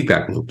those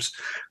feedback loops.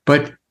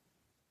 But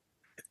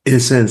in a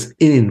sense,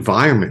 in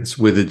environments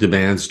where the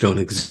demands don't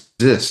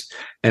exist.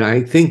 And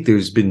I think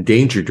there's been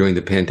danger during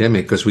the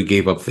pandemic because we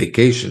gave up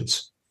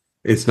vacations.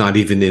 It's not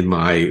even in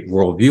my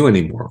worldview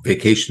anymore.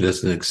 Vacation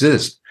doesn't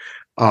exist.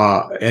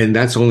 And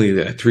that's only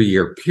a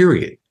 3-year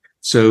period.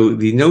 So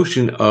the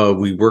notion of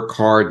we work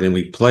hard and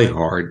we play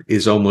hard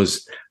is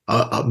almost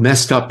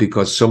messed up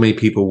because so many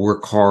people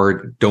work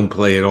hard, don't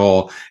play at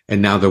all,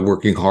 and now they're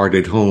working hard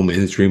at home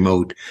and it's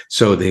remote.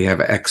 So they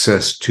have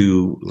access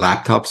to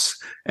laptops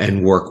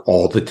and work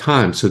all the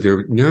time. So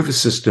their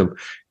nervous system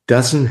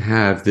doesn't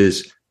have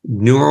this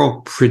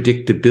neural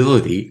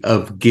predictability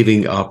of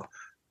giving up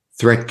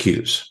threat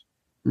cues.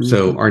 Mm-hmm.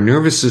 So our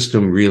nervous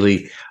system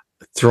really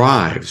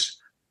thrives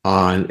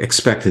on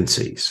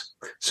expectancies.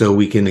 So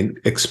we can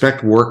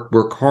expect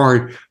work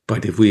hard,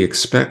 but if we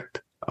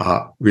expect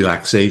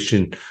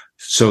relaxation,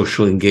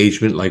 social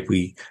engagement, like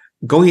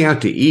going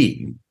out to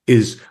eat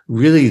is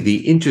really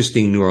the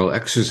interesting neural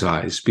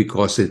exercise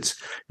because it's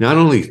not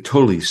only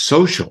totally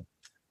social,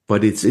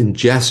 but it's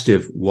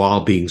ingestive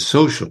while being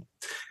social.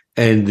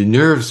 And the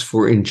nerves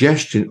for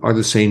ingestion are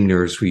the same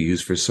nerves we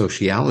use for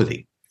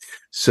sociality.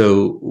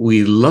 So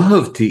we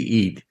love to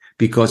eat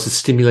because it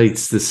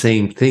stimulates the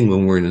same thing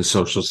when we're in a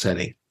social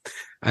setting.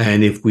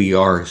 And if we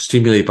are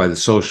stimulated by the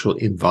social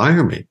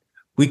environment,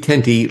 we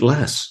tend to eat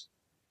less.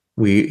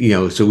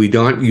 So we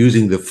aren't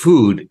using the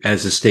food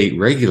as a state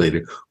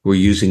regulator. We're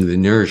using the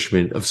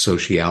nourishment of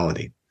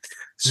sociality.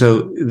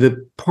 So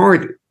the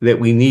part that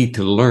we need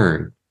to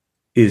learn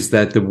is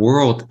that the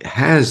world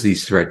has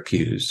these threat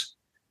cues.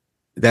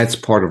 That's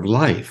part of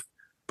life,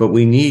 but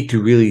we need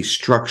to really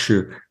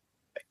structure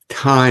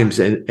times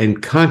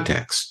and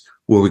contexts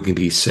where we can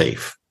be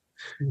safe.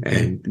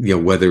 And,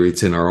 whether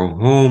it's in our own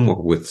home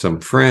or with some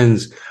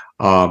friends,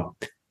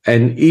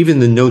 and even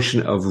the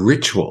notion of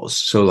rituals.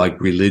 So like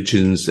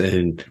religions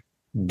and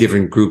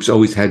different groups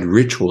always had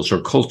rituals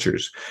or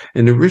cultures.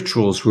 And the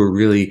rituals were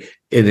really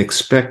an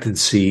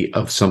expectancy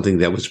of something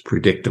that was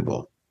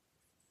predictable.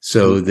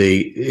 So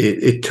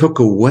it took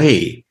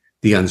away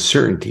the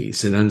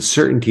uncertainties, and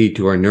uncertainty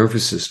to our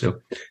nervous system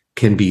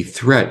can be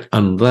threat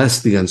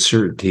unless the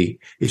uncertainty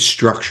is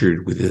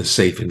structured within a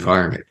safe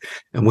environment.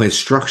 And when it's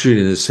structured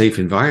in a safe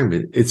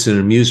environment, it's an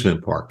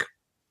amusement park.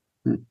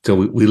 So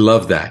we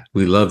love that.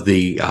 We love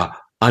the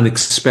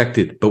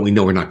unexpected, but we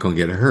know we're not going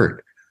to get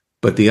hurt.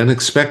 But the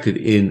unexpected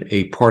in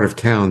a part of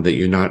town that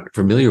you're not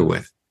familiar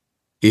with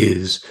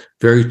is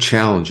very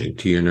challenging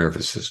to your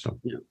nervous system.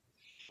 Yeah.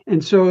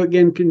 And so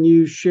again, can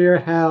you share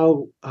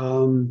how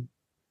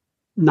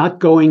not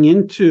going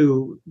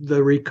into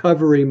the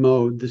recovery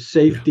mode, the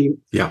safety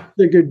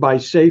triggered by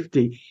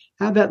safety,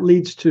 how that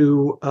leads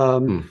to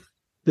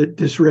the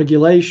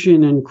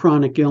dysregulation and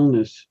chronic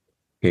illness?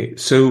 Okay,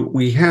 so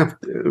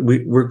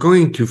we're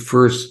going to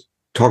first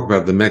talk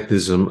about the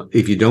mechanism.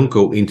 If you don't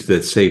go into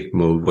that safe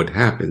mode, what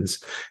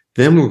happens?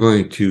 Then we're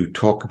going to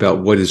talk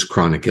about what is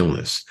chronic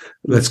illness.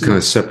 Let's kind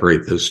of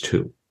separate those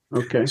two.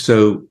 Okay.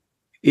 So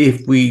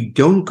if we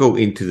don't go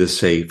into the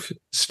safe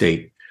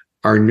state,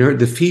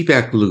 the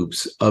feedback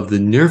loops of the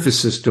nervous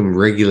system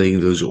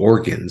regulating those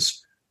organs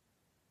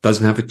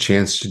doesn't have a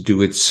chance to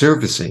do its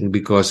servicing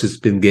because it's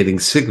been getting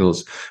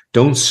signals.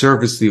 Don't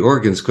service the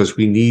organs because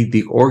we need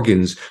the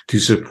organs to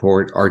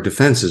support our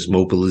defenses,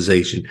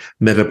 mobilization,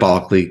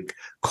 metabolically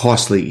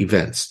costly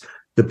events.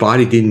 The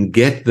body didn't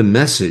get the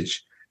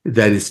message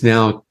that it's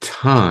now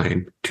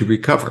time to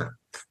recover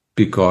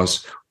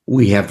because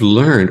we have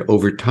learned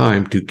over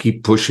time to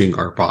keep pushing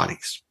our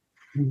bodies.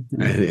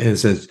 Mm-hmm. And in a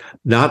sense,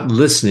 not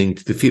listening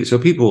to the fear. So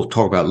people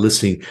talk about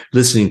listening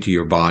to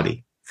your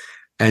body.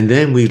 And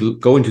then we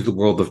go into the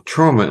world of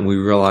trauma and we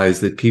realize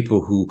that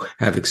people who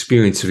have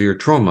experienced severe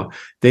trauma,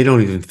 they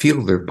don't even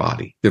feel their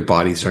body. Their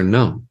bodies are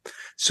numb.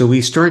 So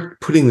we start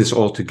putting this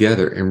all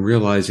together and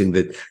realizing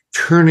that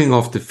turning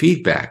off the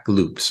feedback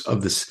loops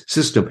of the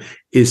system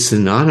is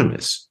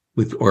synonymous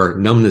with, or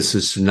numbness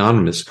is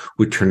synonymous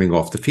with turning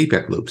off the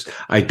feedback loops.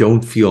 I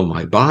don't feel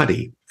my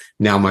body.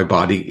 Now my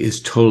body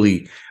is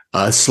totally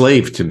a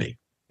slave to me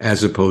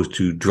as opposed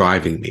to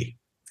driving me.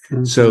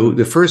 Mm-hmm. So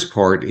the first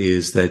part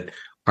is that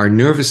our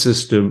nervous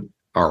system,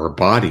 our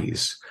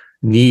bodies,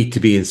 need to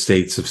be in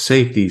states of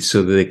safety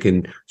so that they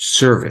can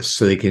service,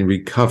 so they can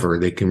recover,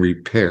 they can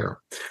repair.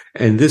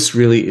 And this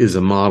really is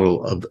a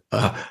model of,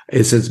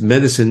 since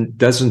medicine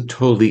doesn't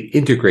totally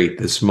integrate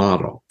this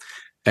model.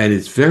 And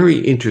it's very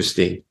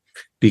interesting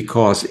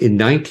because in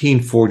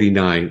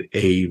 1949,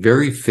 a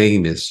very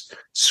famous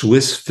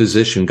Swiss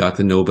physician got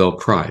the Nobel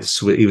Prize.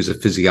 So he was a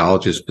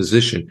physiologist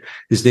physician.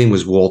 His name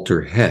was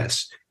Walter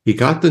Hess. He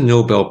got the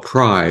Nobel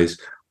Prize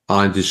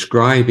on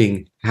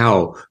describing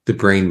how the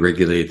brain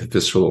regulated the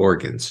visceral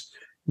organs.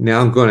 Now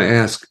I'm going to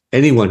ask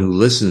anyone who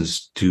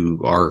listens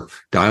to our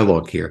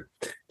dialogue here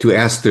to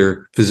ask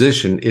their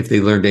physician if they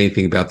learned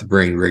anything about the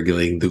brain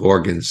regulating the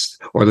organs,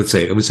 or I would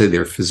say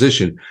their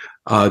physician,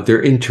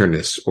 their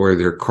internist or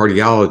their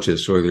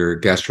cardiologist or their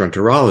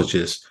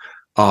gastroenterologist,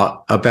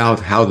 about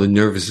how the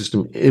nervous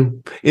system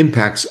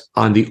impacts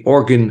on the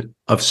organ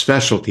of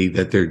specialty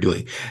that they're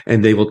doing.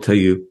 And they will tell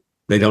you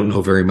they don't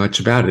know very much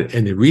about it.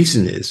 And the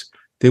reason is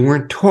they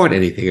weren't taught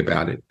anything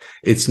about it.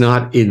 It's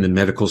not in the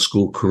medical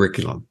school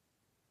curriculum.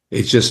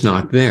 It's just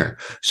not there.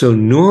 So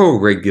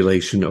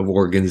neuroregulation of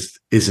organs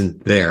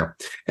isn't there.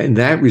 And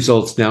that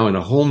results now in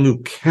a whole new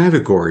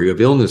category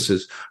of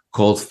illnesses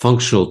called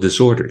functional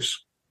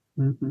disorders.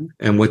 Mm-hmm.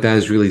 And what that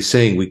is really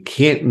saying, we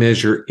can't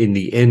measure in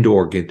the end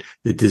organ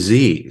the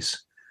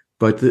disease,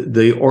 but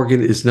the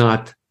organ is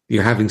not,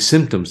 you're having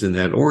symptoms in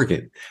that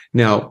organ.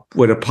 Now,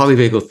 what a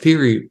polyvagal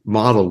theory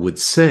model would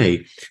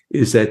say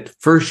is that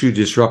first you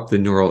disrupt the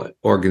neural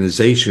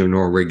organization or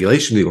neural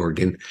regulation of the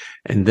organ,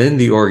 and then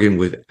the organ,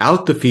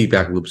 without the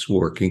feedback loops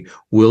working,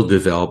 will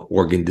develop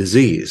organ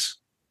disease.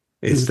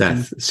 It's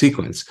that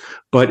sequence.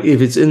 But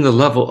if it's in the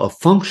level of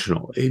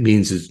functional, it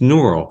means it's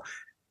neural.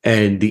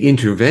 And the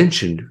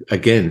intervention,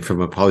 again,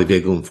 from a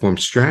polyvagal informed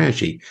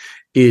strategy,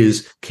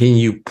 is can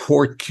you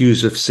port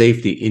cues of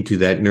safety into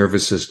that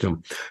nervous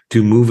system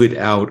to move it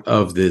out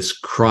of this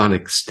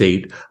chronic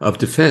state of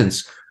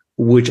defense,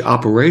 which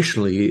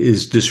operationally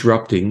is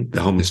disrupting the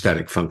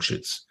homeostatic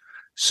functions.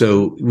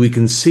 So we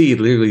can see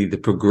literally the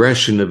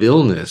progression of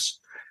illness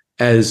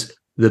as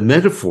the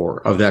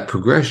metaphor of that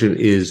progression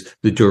is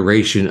the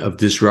duration of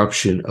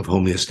disruption of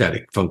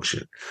homeostatic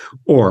function,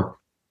 or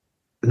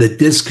the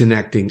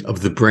disconnecting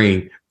of the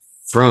brain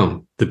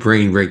from the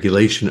brain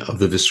regulation of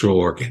the visceral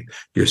organ.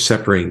 You're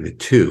separating the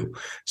two.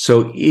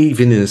 So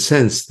even in a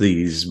sense,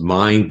 these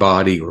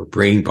mind-body or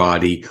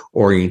brain-body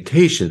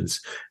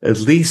orientations at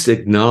least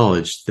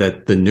acknowledge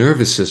that the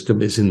nervous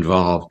system is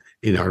involved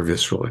in our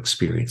visceral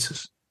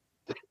experiences.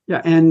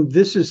 Yeah, and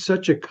this is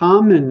such a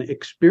common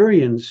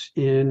experience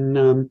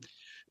in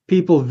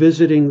people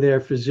visiting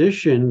their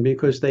physician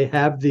because they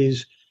have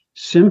these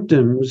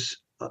symptoms,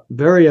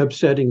 very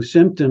upsetting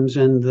symptoms,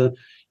 and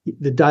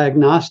the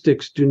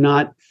diagnostics do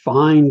not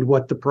find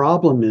what the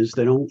problem is.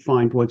 They don't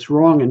find what's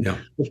wrong. And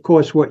of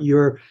course, what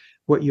you're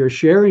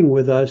sharing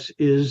with us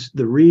is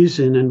the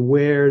reason and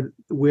where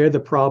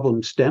the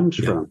problem stems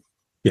from.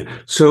 Yeah.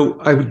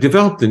 So I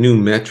developed a new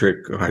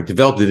metric. I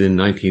developed it in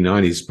the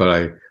 1990s, but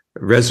I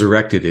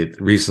resurrected it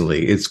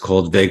recently. It's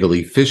called vagal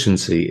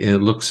efficiency, and it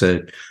looks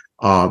at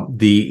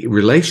the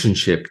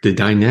relationship, the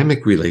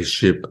dynamic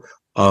relationship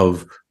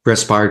of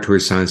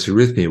respiratory sinus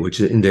arrhythmia, which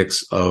is the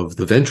index of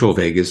the ventral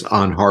vagus,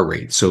 on heart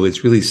rate. So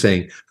it's really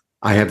saying,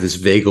 I have this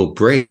vagal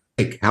brake.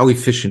 How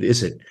efficient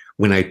is it?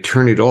 When I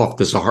turn it off,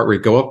 does the heart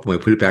rate go up? When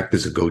I put it back,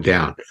 does it go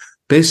down?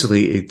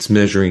 Basically, it's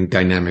measuring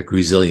dynamic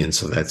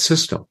resilience of that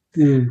system.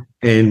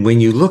 And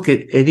when you look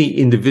at any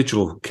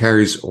individual who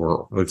carries,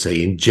 or let's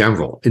say in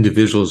general,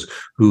 individuals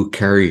who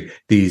carry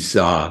these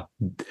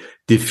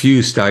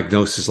diffuse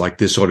diagnoses like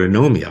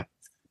dysautonomia,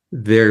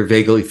 their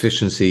vagal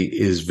efficiency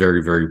is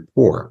very, very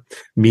poor,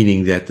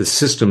 meaning that the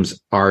systems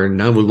are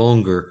no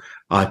longer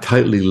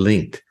tightly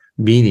linked,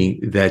 meaning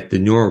that the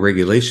neural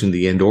regulation of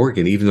the end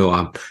organ, even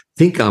though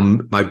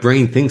my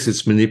brain thinks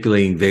it's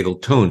manipulating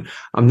vagal tone,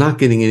 I'm not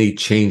getting any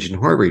change in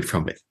heart rate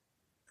from it.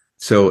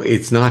 So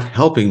it's not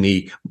helping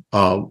me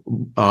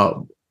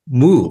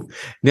move.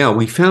 Now,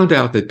 we found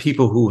out that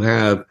people who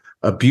have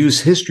abuse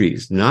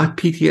histories, not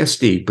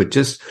PTSD, but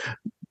just,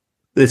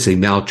 let's say,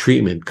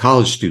 maltreatment,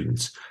 college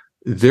students,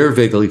 their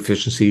vagal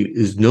efficiency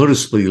is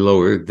noticeably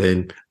lower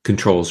than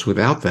controls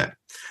without that.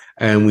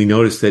 And we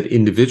noticed that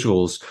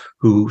individuals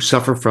who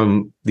suffer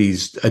from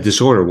a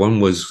disorder,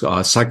 one was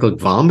cyclic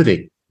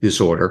vomiting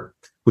disorder,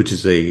 which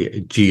is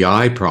a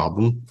GI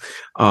problem.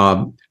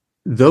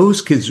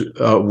 Those kids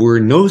were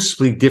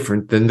noticeably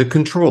different than the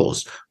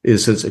controls, in a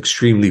sense,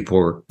 extremely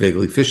poor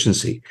vagal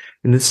efficiency.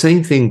 And the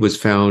same thing was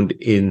found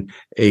in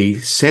a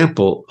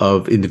sample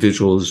of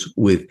individuals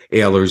with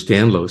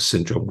Ehlers-Danlos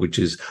syndrome, which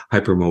is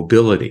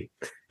hypermobility.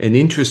 And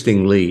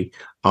interestingly,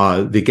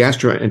 the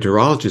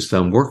gastroenterologist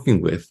I'm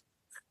working with,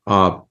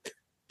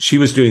 she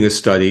was doing a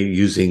study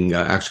using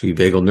actually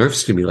vagal nerve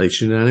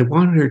stimulation, and I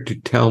wanted her to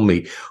tell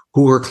me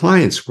who her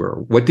clients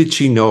were. What did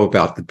she know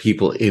about the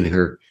people in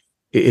her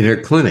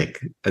clinic?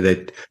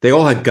 That they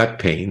all had gut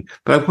pain,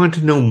 but I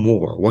wanted to know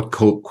more. What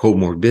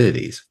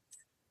comorbidities?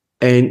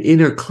 And in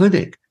her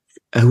clinic,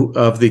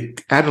 of the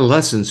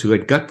adolescents who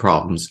had gut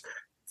problems,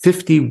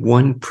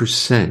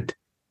 51%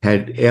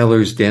 had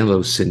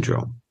Ehlers-Danlos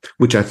syndrome,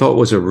 which I thought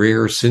was a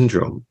rare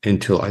syndrome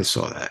until I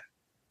saw that.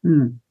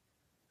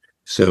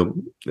 So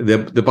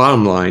the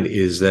bottom line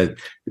is that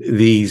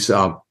these,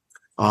 and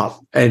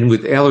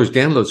with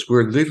Ehlers-Danlos,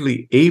 we're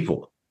literally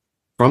able,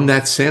 from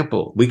that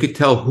sample, we could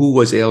tell who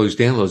was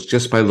Ehlers-Danlos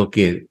just by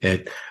looking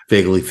at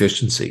vagal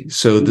efficiency.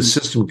 So the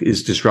system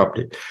is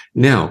disrupted.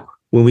 Now,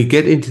 when we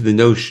get into the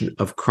notion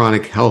of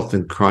chronic health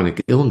and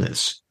chronic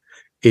illness,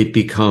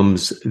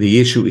 the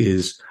issue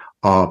is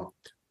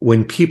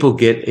when people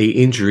get a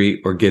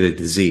injury or get a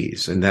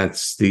disease, and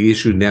that's the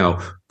issue now.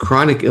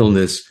 Chronic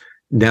illness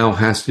now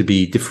has to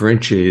be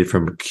differentiated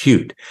from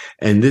acute.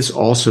 And this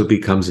also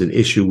becomes an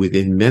issue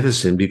within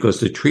medicine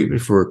because the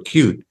treatment for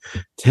acute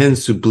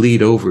tends to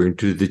bleed over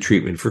into the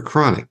treatment for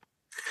chronic.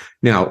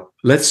 Now,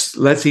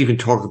 let's even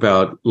talk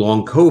about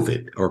long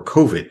COVID or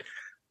COVID.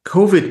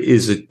 COVID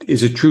is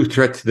a true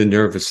threat to the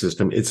nervous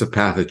system. It's a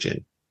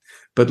pathogen.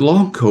 But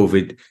long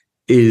COVID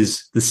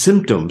is the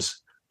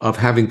symptoms of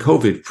having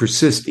COVID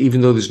persist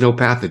even though there's no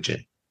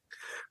pathogen.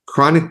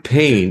 Chronic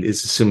pain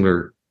is a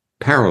similar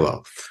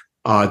parallel.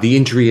 The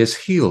injury has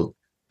healed,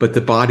 but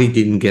the body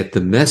didn't get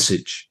the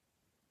message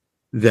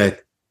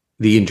that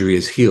the injury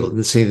is healed. And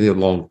the same thing with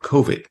long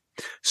COVID.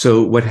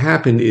 So what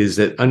happened is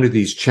that under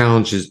these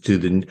challenges to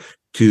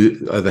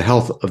the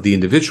health of the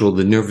individual,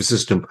 the nervous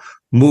system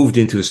moved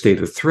into a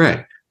state of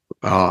threat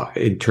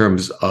in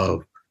terms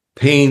of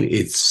pain.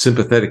 It's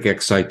sympathetic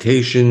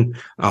excitation,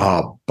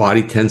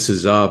 body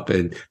tenses up,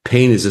 and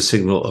pain is a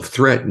signal of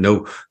threat.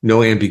 No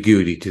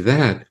ambiguity to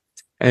that.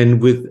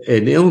 And with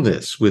an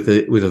illness, with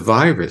a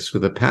virus,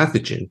 with a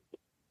pathogen,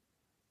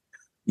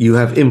 you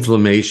have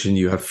inflammation,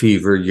 you have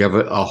fever, you have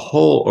a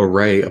whole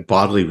array of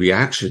bodily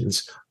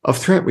reactions, of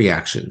threat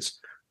reactions.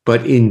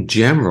 But in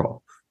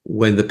general,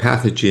 when the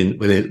pathogen,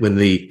 when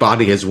the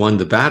body has won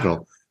the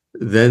battle,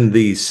 then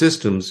the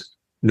systems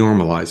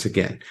normalize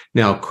again.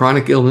 Now,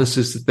 chronic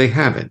illnesses that they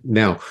haven't.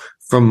 Now,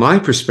 from my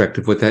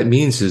perspective, what that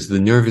means is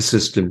the nervous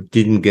system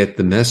didn't get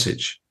the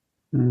message.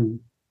 Mm.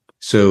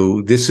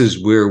 So this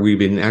is where we've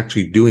been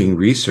actually doing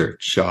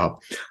research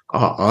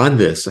on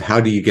this. How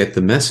do you get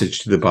the message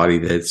to the body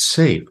that it's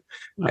safe?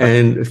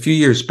 And a few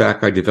years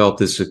back, I developed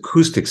this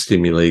acoustic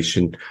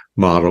stimulation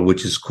model,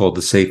 which is called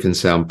the Safe and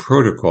Sound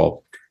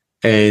Protocol.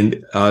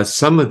 And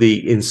some of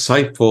the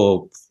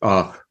insightful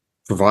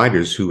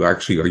providers who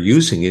actually are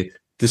using it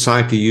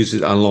decide to use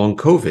it on long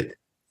COVID.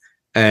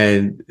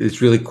 And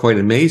it's really quite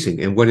amazing.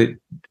 And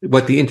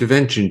what the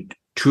intervention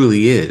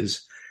truly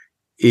is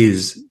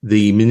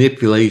the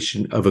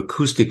manipulation of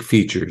acoustic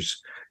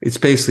features. It's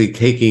basically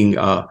taking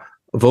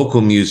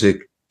vocal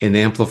music and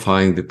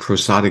amplifying the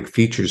prosodic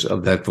features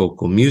of that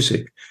vocal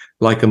music,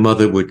 like a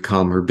mother would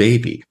calm her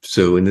baby.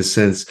 So in a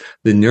sense,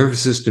 the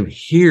nervous system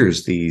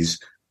hears these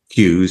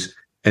cues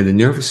and the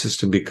nervous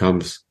system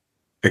becomes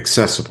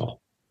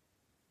accessible.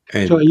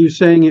 And so are you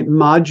saying it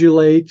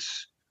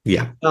modulates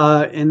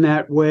in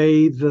that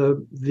way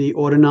the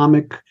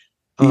autonomic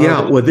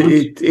well,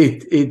 it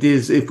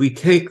is, if we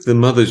take the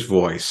mother's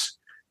voice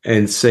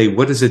and say,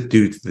 what does it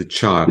do to the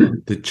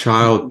child? The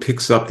child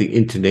picks up the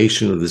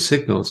intonation of the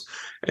signals,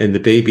 and the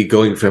baby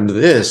going from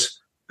this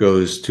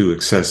goes to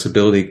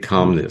accessibility,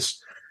 calmness.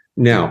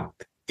 Now,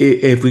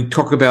 if we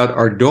talk about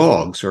our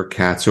dogs or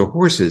cats or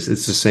horses,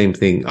 it's the same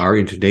thing. Our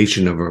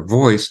intonation of our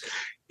voice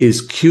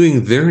is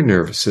cueing their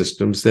nervous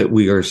systems that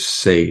we are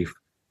safe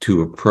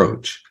to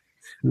approach.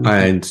 Mm-hmm.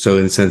 And so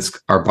in a sense,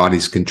 our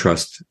bodies can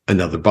trust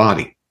another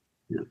body.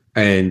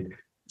 And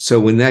so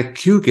when that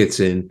cue gets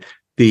in,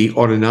 the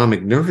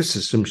autonomic nervous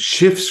system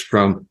shifts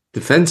from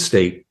defense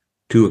state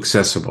to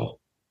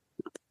accessible.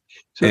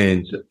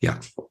 So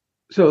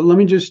let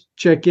me just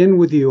check in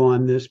with you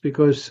on this,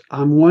 because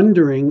I'm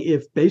wondering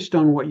if, based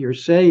on what you're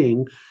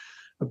saying,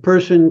 a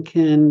person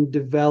can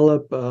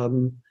develop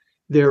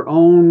their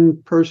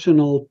own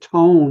personal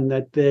tone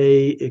that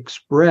they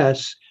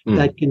express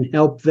that can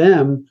help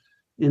them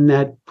in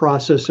that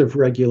process of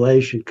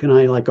regulation. Can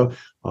I go,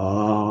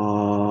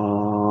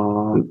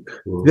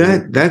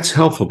 That's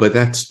helpful, but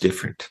that's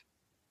different.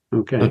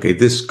 Okay.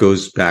 This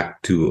goes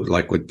back to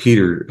like what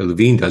Peter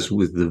Levine does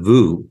with the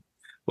VOO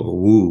or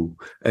woo,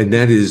 and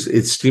that is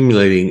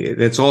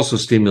that's also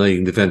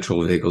stimulating the ventral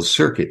vagal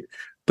circuit.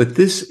 But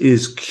this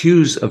is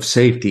cues of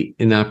safety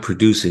and not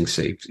producing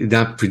safety,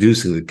 not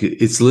producing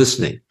it's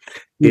listening.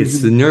 Mm-hmm.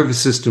 It's the nervous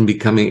system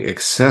becoming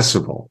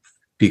accessible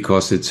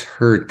because it's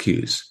heard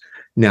cues.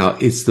 Now,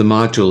 it's the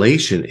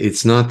modulation.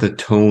 It's not the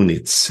tone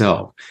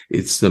itself.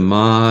 It's the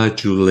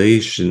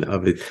modulation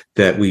of it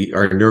that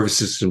our nervous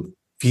system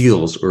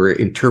feels or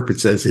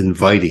interprets as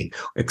inviting,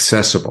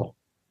 accessible.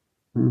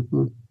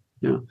 Mm-hmm.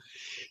 Yeah.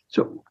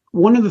 So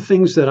one of the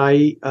things that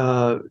I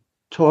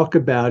talk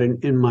about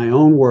in my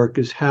own work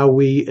is how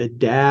we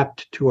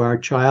adapt to our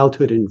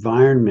childhood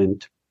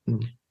environment.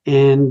 Mm-hmm.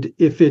 And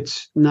if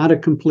it's not a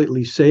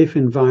completely safe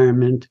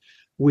environment,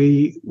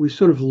 we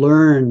sort of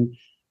learn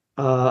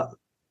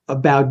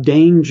about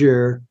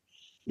danger,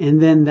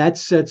 and then that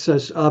sets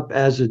us up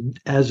as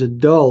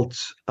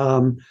adults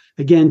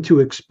again to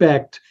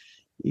expect.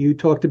 You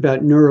talked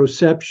about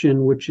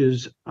neuroception, which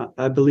is,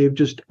 I believe,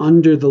 just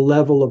under the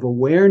level of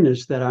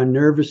awareness that our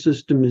nervous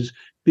system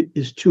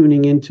is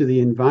tuning into the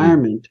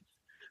environment,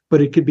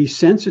 but it could be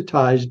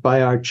sensitized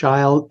by our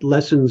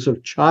lessons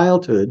of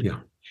childhood. Yeah.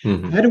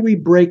 Mm-hmm. How do we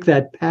break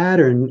that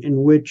pattern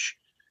in which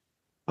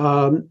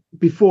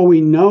before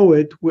we know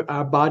it,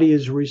 our body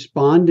is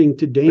responding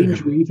to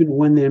danger, even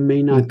when there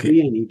may not be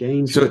any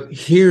danger? So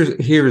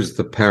here's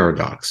the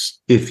paradox.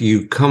 If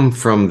you come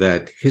from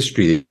that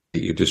history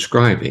that you're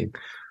describing,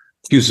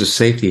 cues of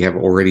safety have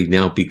already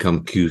now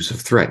become cues of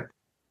threat,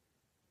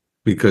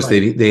 because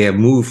they have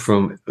moved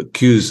from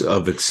cues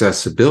of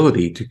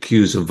accessibility to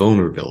cues of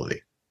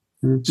vulnerability.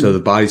 Mm-hmm. So the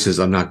body says,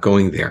 I'm not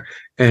going there.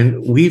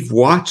 And we've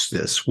watched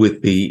this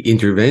with the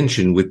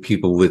intervention with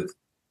people with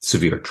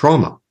severe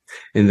trauma.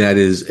 And that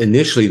is,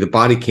 initially, the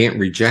body can't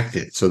reject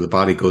it. So the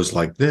body goes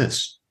like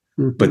this.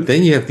 Mm-hmm. But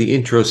then you have the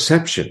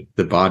interoception.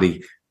 The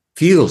body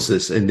feels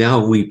this, and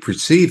now we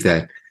perceive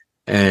that.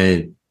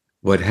 And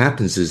what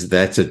happens is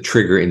that's a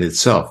trigger in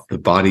itself. The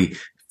body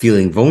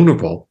feeling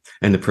vulnerable,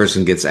 and the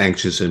person gets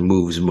anxious and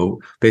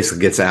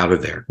basically gets out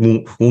of there,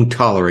 won't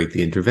tolerate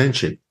the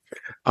intervention.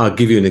 I'll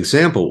give you an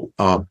example.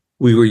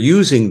 We were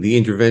using the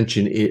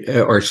intervention,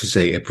 or I should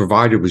say, a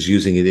provider was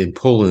using it in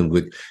Poland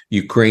with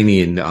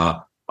Ukrainian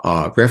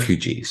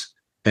refugees.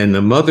 And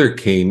the mother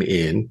came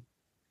in,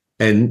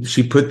 and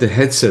she put the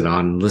headset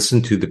on and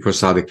listened to the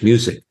prosodic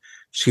music.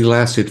 She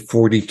lasted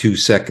 42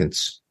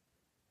 seconds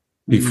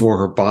before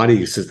her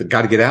body says,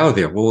 got to get out of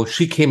there. Well,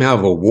 she came out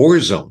of a war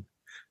zone.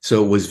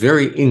 So it was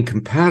very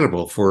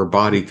incompatible for her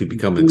body to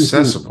become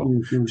accessible.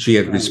 Mm-hmm. She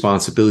had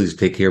responsibilities to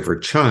take care of her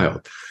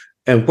child.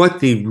 And what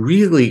the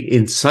really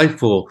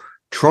insightful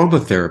trauma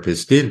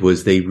therapists did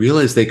was they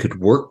realized they could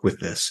work with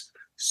this.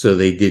 So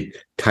they did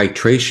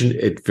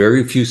titration at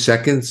very few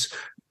seconds,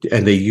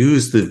 and they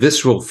used the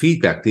visceral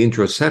feedback, the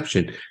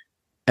interoception,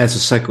 as a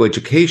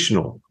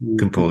psychoeducational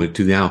component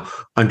to now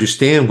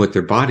understand what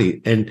their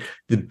body. And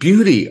the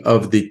beauty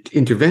of the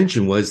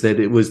intervention was that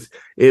it was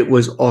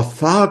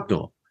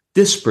orthogonal,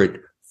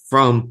 disparate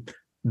from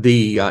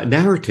the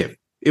narrative.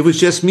 It was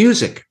just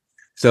music.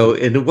 So,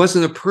 and it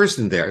wasn't a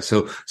person there.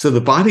 So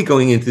the body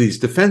going into these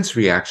defense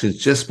reactions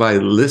just by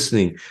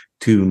listening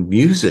to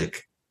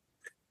music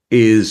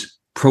is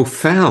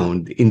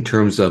profound in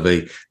terms of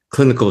a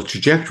clinical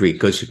trajectory,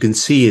 because you can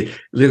see it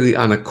literally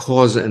on a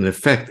cause and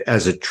effect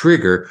as a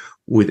trigger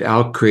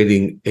without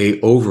creating a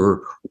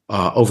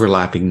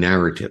overlapping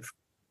narrative.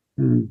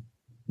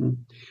 Mm-hmm.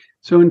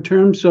 So in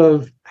terms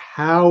of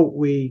how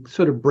we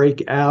sort of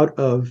break out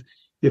of,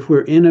 if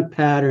we're in a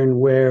pattern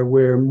where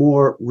we're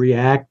more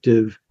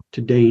reactive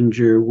to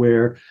danger,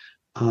 where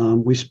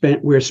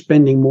we're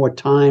spending more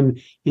time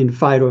in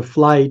fight or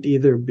flight,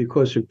 either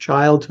because of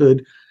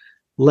childhood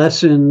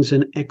lessons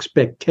and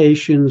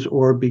expectations,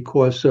 or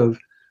because of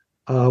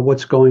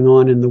what's going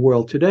on in the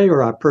world today,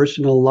 or our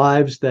personal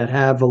lives that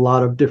have a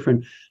lot of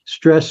different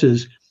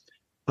stresses.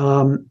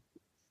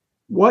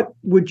 What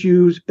would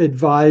you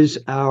advise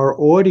our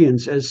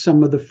audience as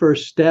some of the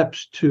first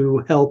steps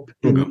to help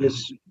in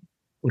this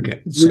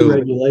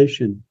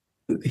regulation?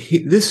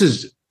 This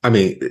is, I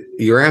mean,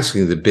 you're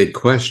asking the big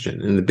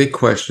question, and the big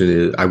question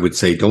is, I would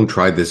say, don't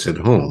try this at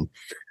home.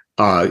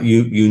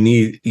 You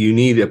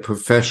need a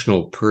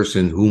professional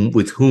person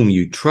with whom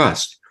you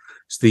trust.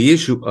 So the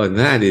issue on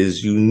that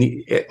is, you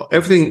need,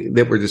 everything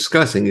that we're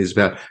discussing is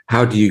about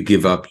how do you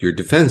give up your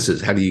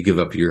defenses? How do you give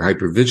up your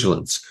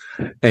hypervigilance?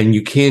 And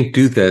you can't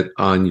do that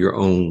on your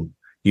own.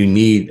 You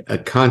need a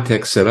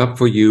context set up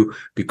for you,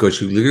 because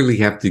you literally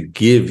have to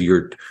give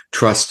your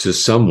trust to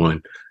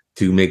someone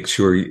to make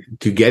sure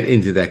to get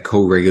into that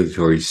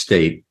co-regulatory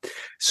state.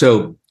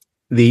 So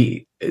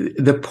the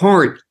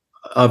part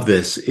of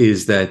this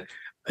is that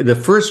the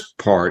first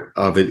part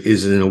of it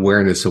is an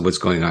awareness of what's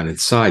going on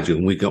inside you.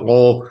 And we can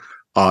all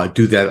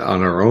do that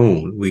on our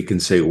own. We can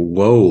say,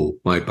 whoa,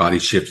 my body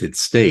shifted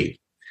state.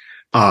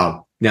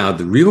 Now,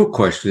 the real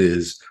question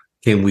is,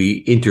 can we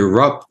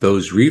interrupt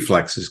those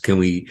reflexes? Can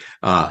we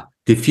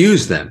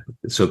diffuse them?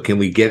 So can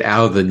we get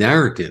out of the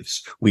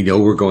narratives? We know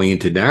we're going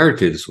into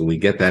narratives when we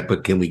get that,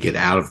 but can we get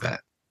out of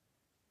that?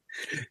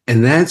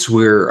 And that's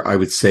where I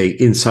would say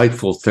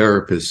insightful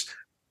therapists,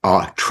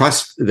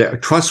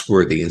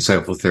 trustworthy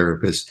insightful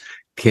therapists,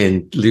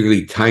 can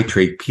literally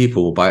titrate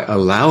people by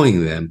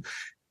allowing them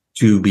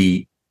to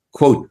be,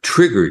 quote,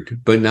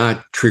 triggered, but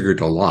not triggered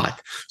a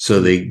lot.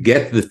 So they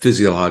get the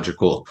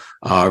physiological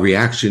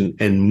reaction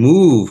and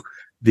move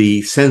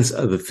the sense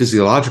of the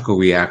physiological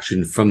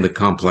reaction from the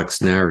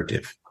complex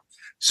narrative.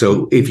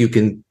 So if you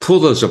can pull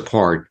those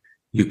apart,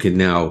 you can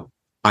now,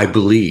 I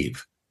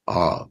believe,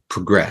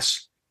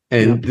 progress.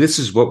 And this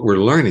is what we're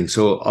learning.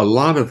 So a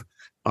lot of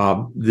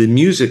the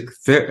music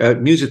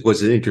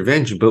was an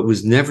intervention, but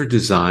was never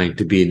designed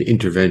to be an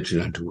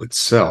intervention unto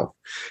itself.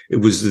 It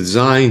was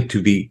designed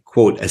to be,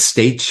 quote, a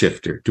state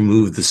shifter, to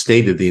move the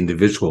state of the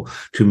individual,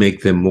 to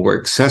make them more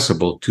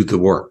accessible to the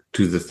work,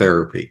 to the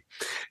therapy.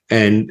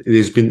 And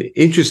there's been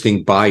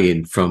interesting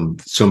buy-in from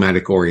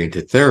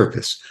somatic-oriented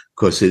therapists,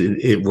 because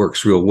it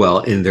works real well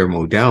in their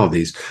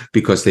modalities,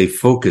 because they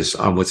focus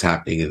on what's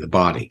happening in the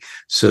body.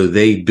 So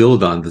they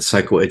build on the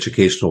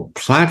psychoeducational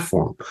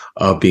platform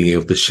of being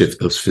able to shift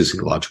those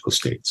physiological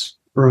states.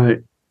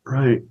 Right.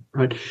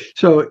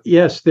 So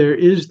yes, there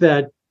is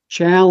that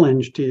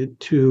challenge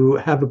to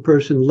have a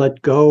person let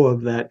go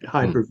of that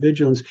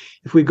hypervigilance.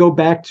 If we go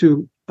back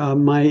to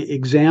my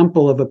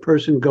example of a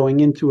person going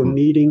into a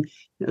meeting,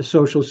 a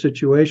social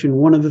situation,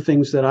 one of the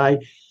things that I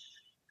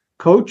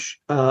coach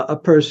a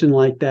person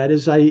like that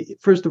is I,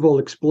 first of all,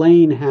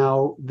 explain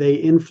how they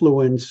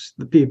influence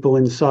the people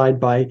inside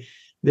by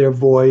their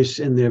voice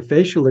and their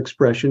facial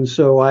expression.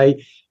 So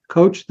I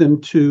coach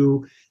them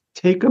to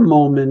take a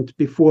moment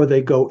before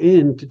they go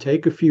in to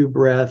take a few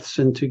breaths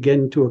and to get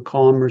into a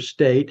calmer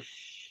state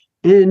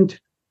and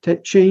to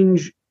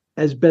change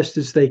as best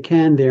as they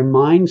can their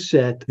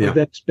mindset of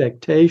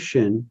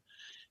expectation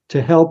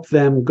to help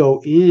them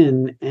go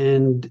in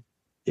and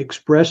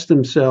express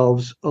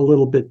themselves a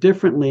little bit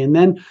differently. And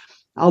then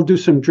I'll do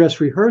some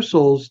dress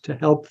rehearsals to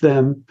help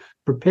them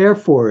prepare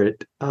for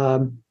it.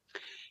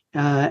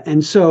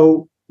 And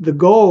so the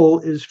goal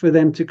is for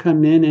them to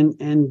come in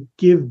and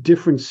give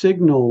different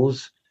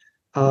signals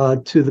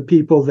to the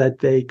people that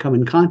they come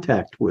in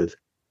contact with.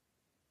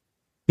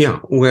 Yeah,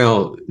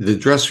 well, the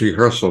dress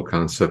rehearsal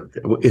concept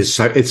it's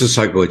a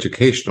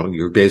psychoeducational.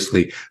 You're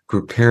basically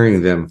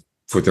preparing them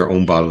for their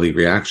own bodily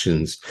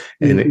reactions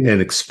and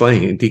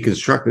explaining and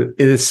deconstructing.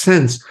 In a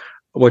sense,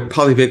 what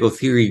polyvagal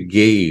theory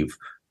gave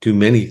to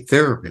many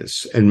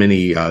therapists and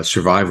many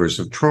survivors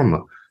of trauma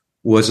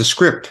was a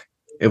script.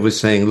 It was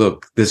saying,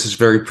 look, this is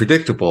very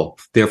predictable,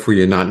 therefore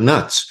you're not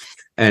nuts.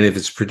 And if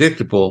it's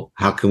predictable,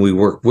 how can we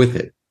work with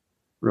it?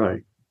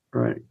 Right.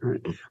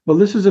 Well,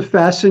 this is a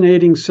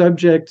fascinating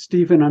subject,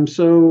 Stephen. I'm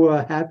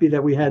so happy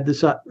that we had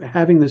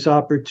having this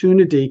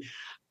opportunity.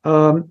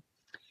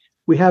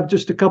 We have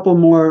just a couple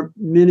more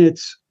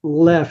minutes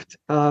left.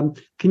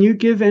 Can you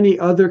give any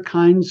other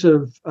kinds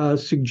of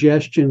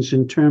suggestions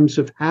in terms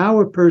of how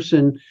a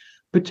person,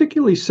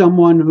 particularly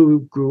someone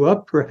who grew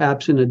up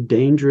perhaps in a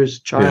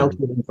dangerous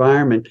childhood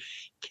environment,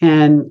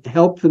 can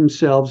help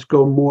themselves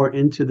go more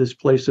into this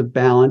place of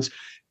balance?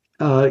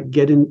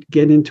 Get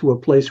into a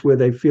place where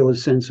they feel a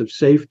sense of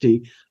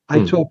safety.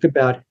 I talk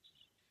about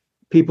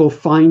people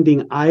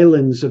finding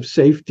islands of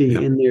safety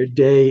in their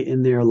day,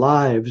 in their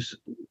lives.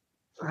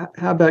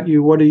 How about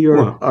you? What are your?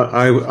 Well,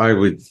 I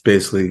would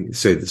basically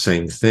say the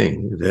same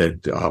thing.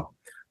 That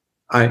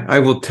I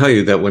will tell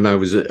you that when I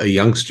was a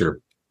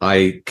youngster,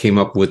 I came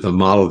up with a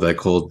model that I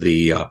called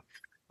the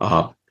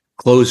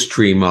closed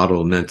tree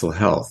model of mental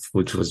health,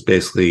 which was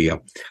basically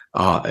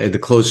the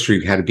closed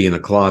tree had to be in a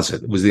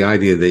closet. It was the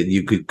idea that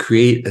you could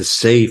create a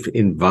safe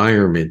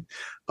environment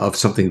of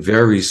something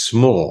very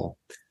small,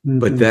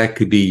 but that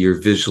could be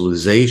your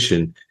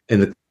visualization.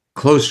 And the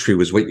closed tree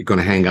was what you're going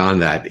to hang on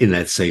that in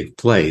that safe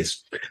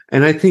place.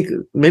 And I think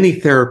many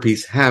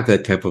therapies have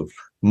that type of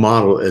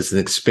model as an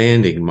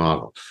expanding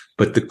model.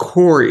 But the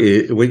core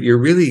is what you're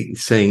really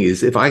saying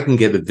is if I can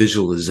get a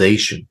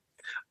visualization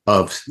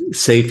of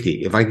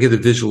safety, if I get a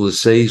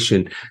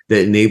visualization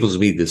that enables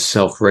me to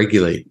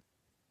self-regulate,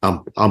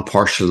 I'm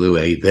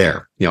partially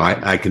there.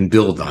 I can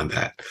build on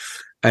that.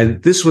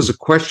 And this was a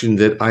question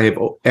that I have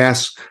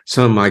asked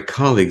some of my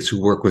colleagues who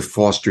work with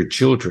foster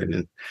children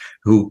and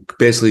who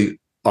basically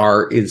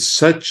are in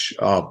such,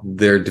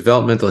 their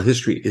developmental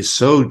history is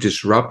so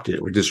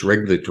disrupted or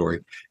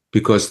dysregulatory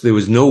because there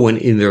was no one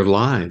in their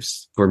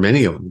lives for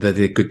many of them that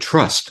they could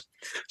trust.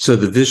 So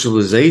the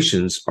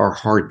visualizations are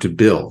hard to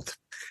build.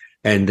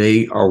 And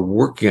they are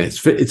working.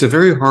 It's a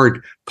very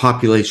hard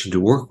population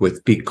to work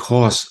with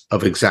because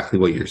of exactly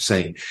what you're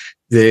saying.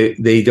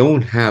 They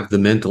don't have the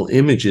mental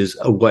images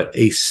of what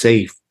a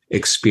safe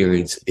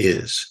experience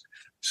is.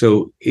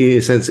 So, in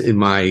a sense, in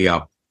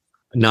my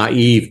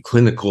naive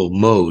clinical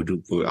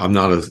mode, I'm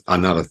not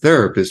a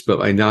therapist, but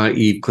my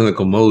naive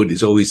clinical mode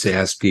is always to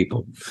ask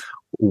people,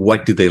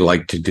 what do they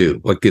like to do?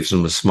 What gives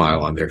them a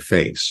smile on their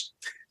face?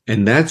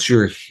 And that's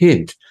your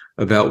hint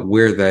about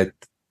where that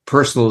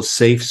personal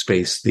safe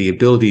space, the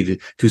ability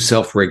to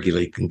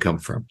self-regulate can come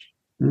from.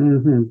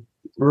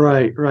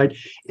 Right.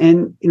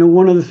 And,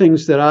 one of the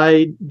things that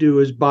I do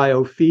is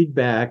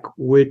biofeedback,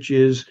 which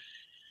is,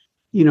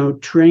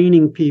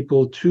 training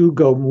people to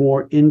go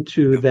more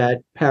into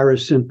that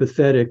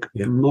parasympathetic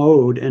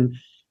mode. And,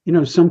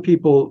 some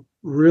people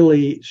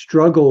really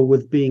struggle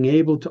with being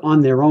able to,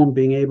 on their own,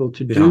 being able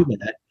to do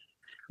that.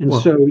 And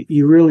so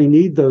you really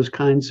need those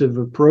kinds of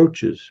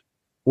approaches.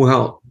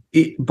 Well,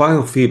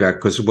 biofeedback,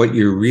 because what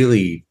you're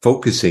really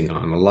focusing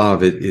on, a lot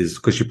of it is,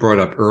 because you brought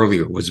up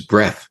earlier, was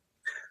breath.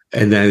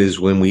 And that is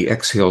when we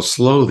exhale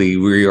slowly,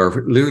 we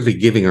are literally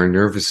giving our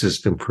nervous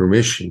system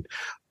permission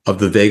of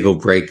the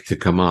vagal brake to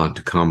come on,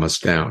 to calm us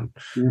down.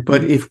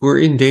 But if we're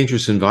in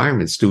dangerous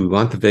environments, do we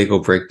want the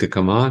vagal brake to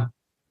come on?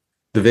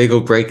 The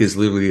vagal brake is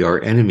literally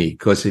our enemy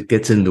because it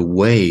gets in the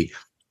way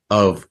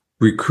of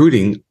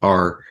recruiting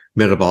our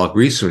metabolic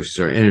resources,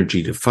 our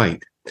energy to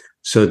fight.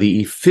 So the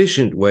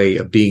efficient way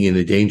of being in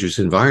a dangerous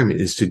environment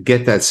is to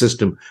get that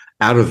system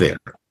out of there.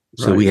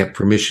 So we have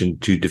permission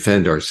to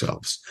defend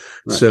ourselves.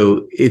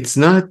 So it's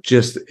not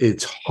just,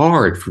 it's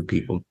hard for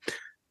people.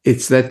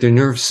 It's that their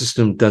nervous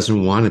system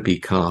doesn't want to be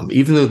calm,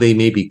 even though they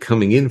may be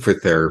coming in for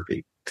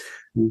therapy.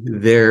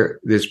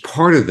 There's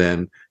part of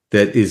them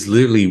that is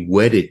literally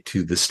wedded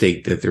to the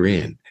state that they're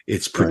in.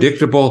 It's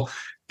predictable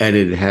and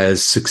it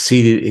has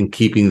succeeded in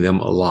keeping them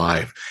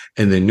alive.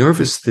 And the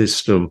nervous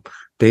system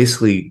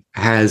basically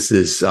has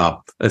this,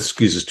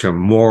 excuse this term,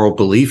 moral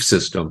belief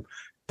system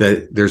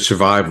that their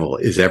survival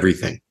is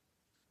everything.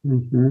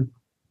 Mm-hmm.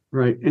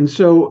 Right. And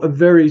so a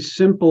very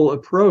simple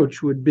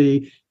approach would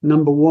be,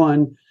 number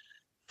one,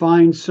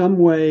 find some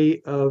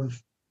way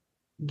of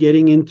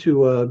getting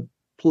into a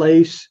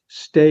place,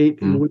 state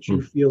in which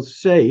you feel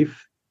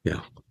safe. Yeah.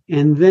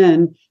 And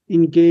then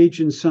engage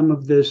in some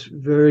of this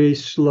very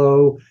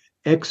slow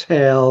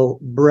exhale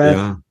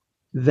breath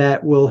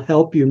that will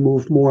help you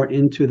move more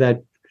into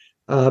that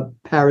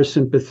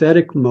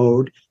parasympathetic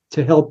mode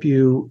to help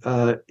you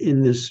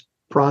in this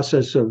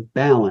process of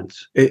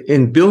balance.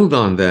 And build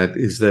on that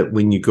is that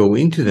when you go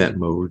into that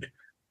mode,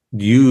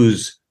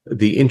 use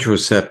the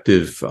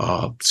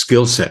interoceptive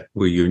skill set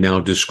where you now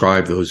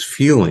describe those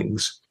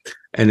feelings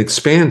and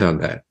expand on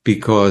that,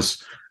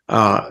 because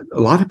a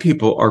lot of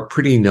people are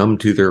pretty numb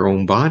to their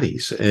own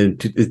bodies.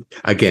 And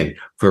again,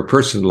 for a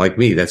person like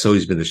me, that's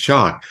always been a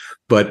shock.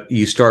 But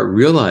you start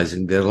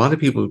realizing that a lot of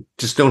people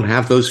just don't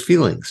have those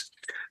feelings.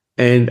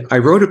 And I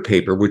wrote a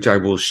paper, which I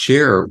will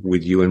share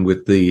with you and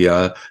with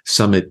the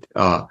summit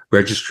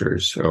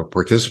registrars or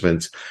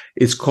participants.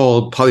 It's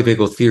called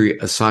Polyvagal Theory,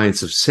 A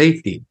Science of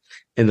Safety.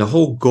 And the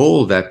whole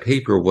goal of that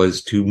paper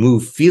was to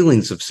move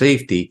feelings of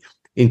safety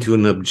into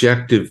an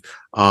objective,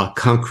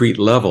 concrete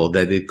level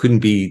that it couldn't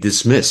be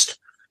dismissed,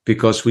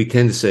 because we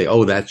tend to say,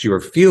 oh, that's your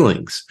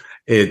feelings.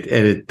 And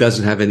it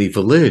doesn't have any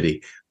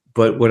validity.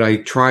 But what I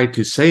tried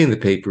to say in the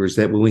paper is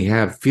that when we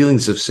have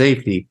feelings of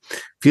safety,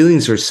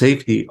 feelings of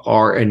safety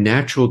are a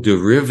natural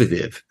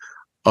derivative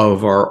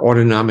of our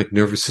autonomic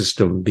nervous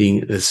system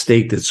being a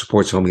state that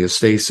supports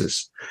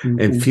homeostasis. Mm-hmm.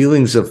 And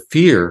feelings of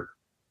fear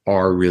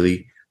are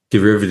really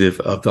derivative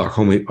of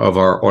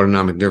our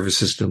autonomic nervous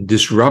system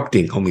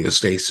disrupting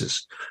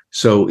homeostasis.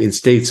 So in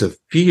states of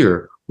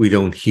fear, we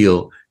don't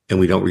heal and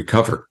we don't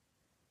recover.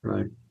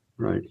 Right,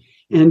 right.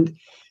 And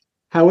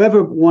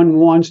however one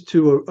wants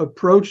to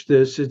approach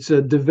this, it's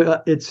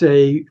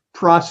a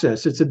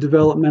process. It's a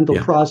developmental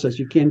process.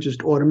 You can't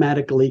just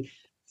automatically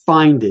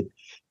find it.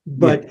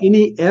 But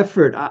any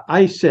effort,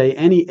 I say,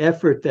 any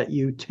effort that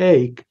you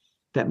take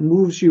that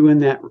moves you in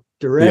that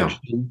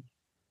direction,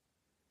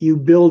 you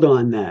build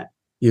on that.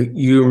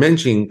 You're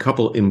mentioning a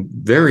couple of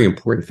very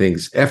important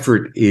things.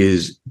 Effort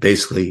is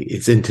basically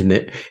it's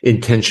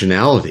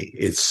intentionality.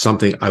 It's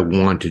something I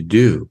want to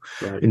do.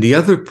 Right. And the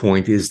other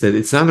point is that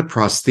it's not a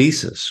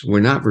prosthesis.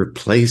 We're not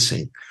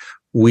replacing.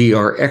 We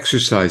are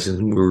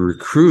exercising. We're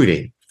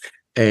recruiting.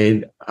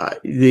 And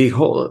the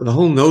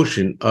whole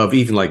notion of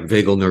even like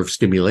vagal nerve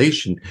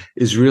stimulation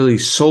is really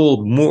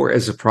sold more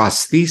as a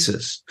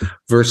prosthesis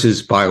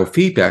versus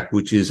biofeedback,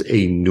 which is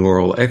a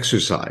neural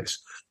exercise.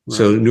 Right.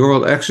 So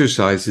neural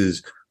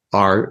exercises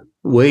are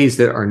ways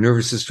that our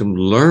nervous system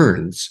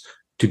learns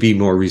to be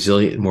more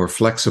resilient and more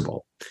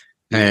flexible.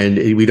 And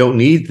we don't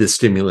need the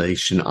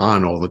stimulation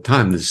on all the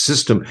time. The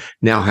system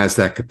now has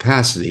that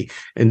capacity.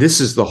 And this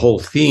is the whole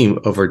theme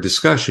of our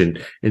discussion,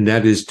 and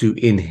that is to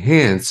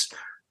enhance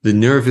the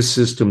nervous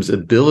system's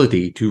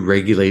ability to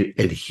regulate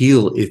and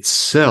heal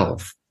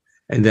itself.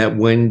 And that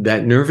when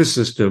that nervous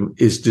system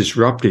is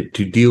disrupted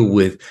to deal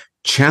with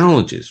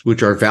challenges,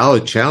 which are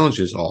valid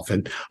challenges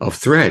often of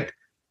threat,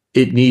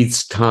 it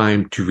needs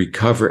time to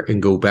recover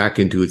and go back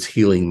into its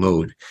healing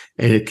mode.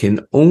 And it can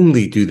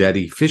only do that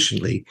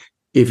efficiently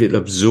if it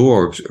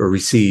absorbs or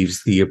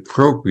receives the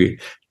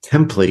appropriate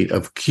template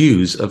of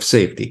cues of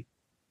safety.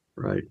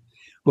 Right.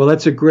 Well,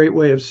 that's a great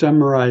way of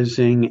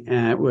summarizing,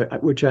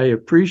 which I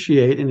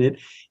appreciate. And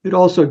it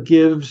also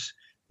gives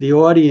the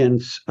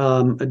audience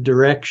a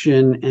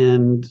direction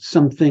and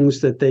some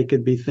things that they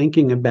could be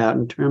thinking about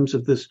in terms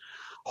of this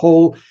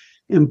whole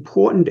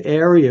important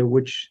area,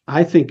 which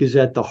I think is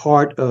at the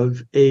heart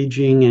of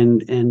aging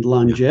and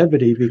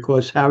longevity,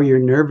 because how your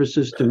nervous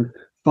system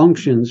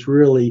functions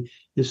really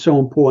is so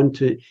important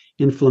to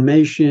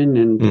inflammation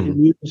and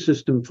immune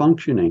system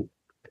functioning.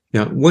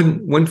 Now,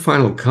 one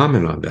final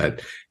comment on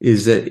that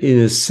is that in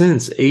a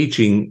sense,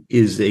 aging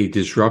is a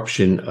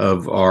disruption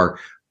of our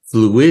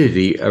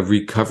fluidity of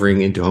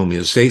recovering into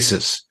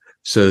homeostasis.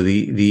 So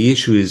the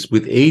issue is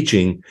with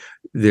aging,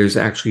 there's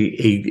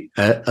actually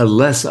a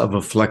less of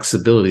a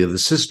flexibility of the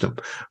system.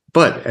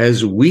 But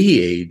as we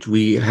age,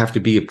 we have to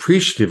be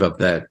appreciative of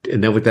that.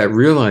 And then what that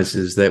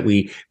realizes that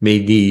we may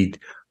need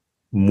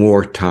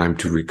more time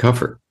to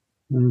recover.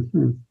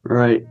 Mm-hmm.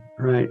 Right.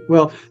 Right.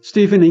 Well,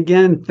 Stephen,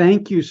 again,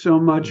 thank you so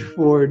much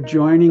for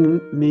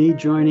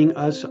joining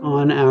us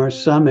on our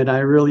summit. I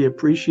really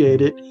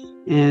appreciate it.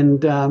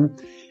 And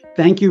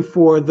thank you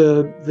for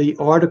the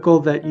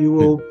article that you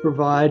will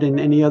provide and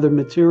any other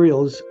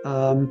materials,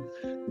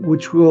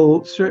 which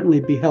will certainly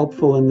be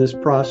helpful in this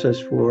process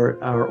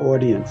for our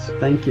audience.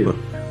 Thank you.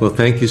 Well,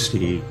 thank you,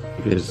 Steve.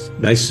 It's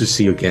nice to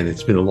see you again.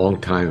 It's been a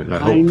long time, and I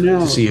hope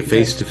to see you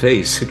face to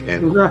face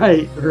again.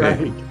 Right.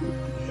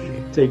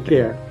 Take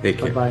care. Take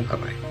care. Bye-bye.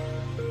 Bye-bye.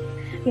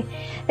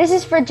 This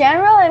is for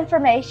general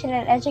information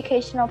and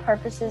educational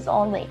purposes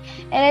only,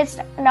 and it's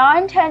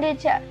not intended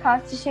to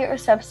constitute or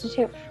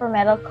substitute for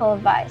medical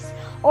advice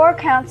or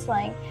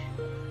counseling.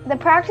 The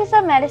practice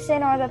of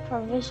medicine or the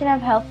provision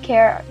of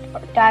healthcare,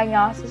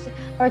 diagnosis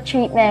or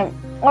treatment,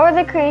 or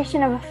the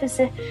creation of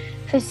a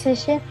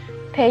physician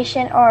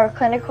patient, or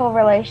clinical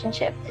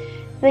relationship.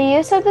 The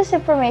use of this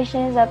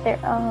information is at their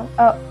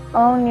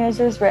own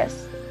user's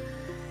risk.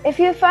 If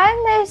you find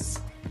this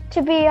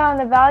to be on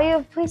the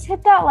value, please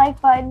hit that like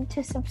button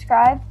to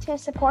subscribe to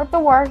support the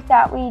work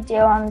that we do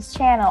on this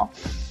channel.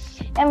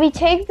 And we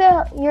take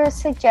your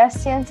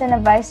suggestions and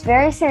advice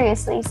very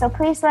seriously, so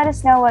please let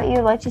us know what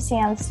you'd like to see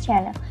on this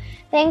channel.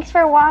 Thanks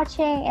for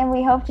watching, and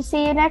we hope to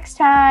see you next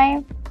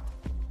time.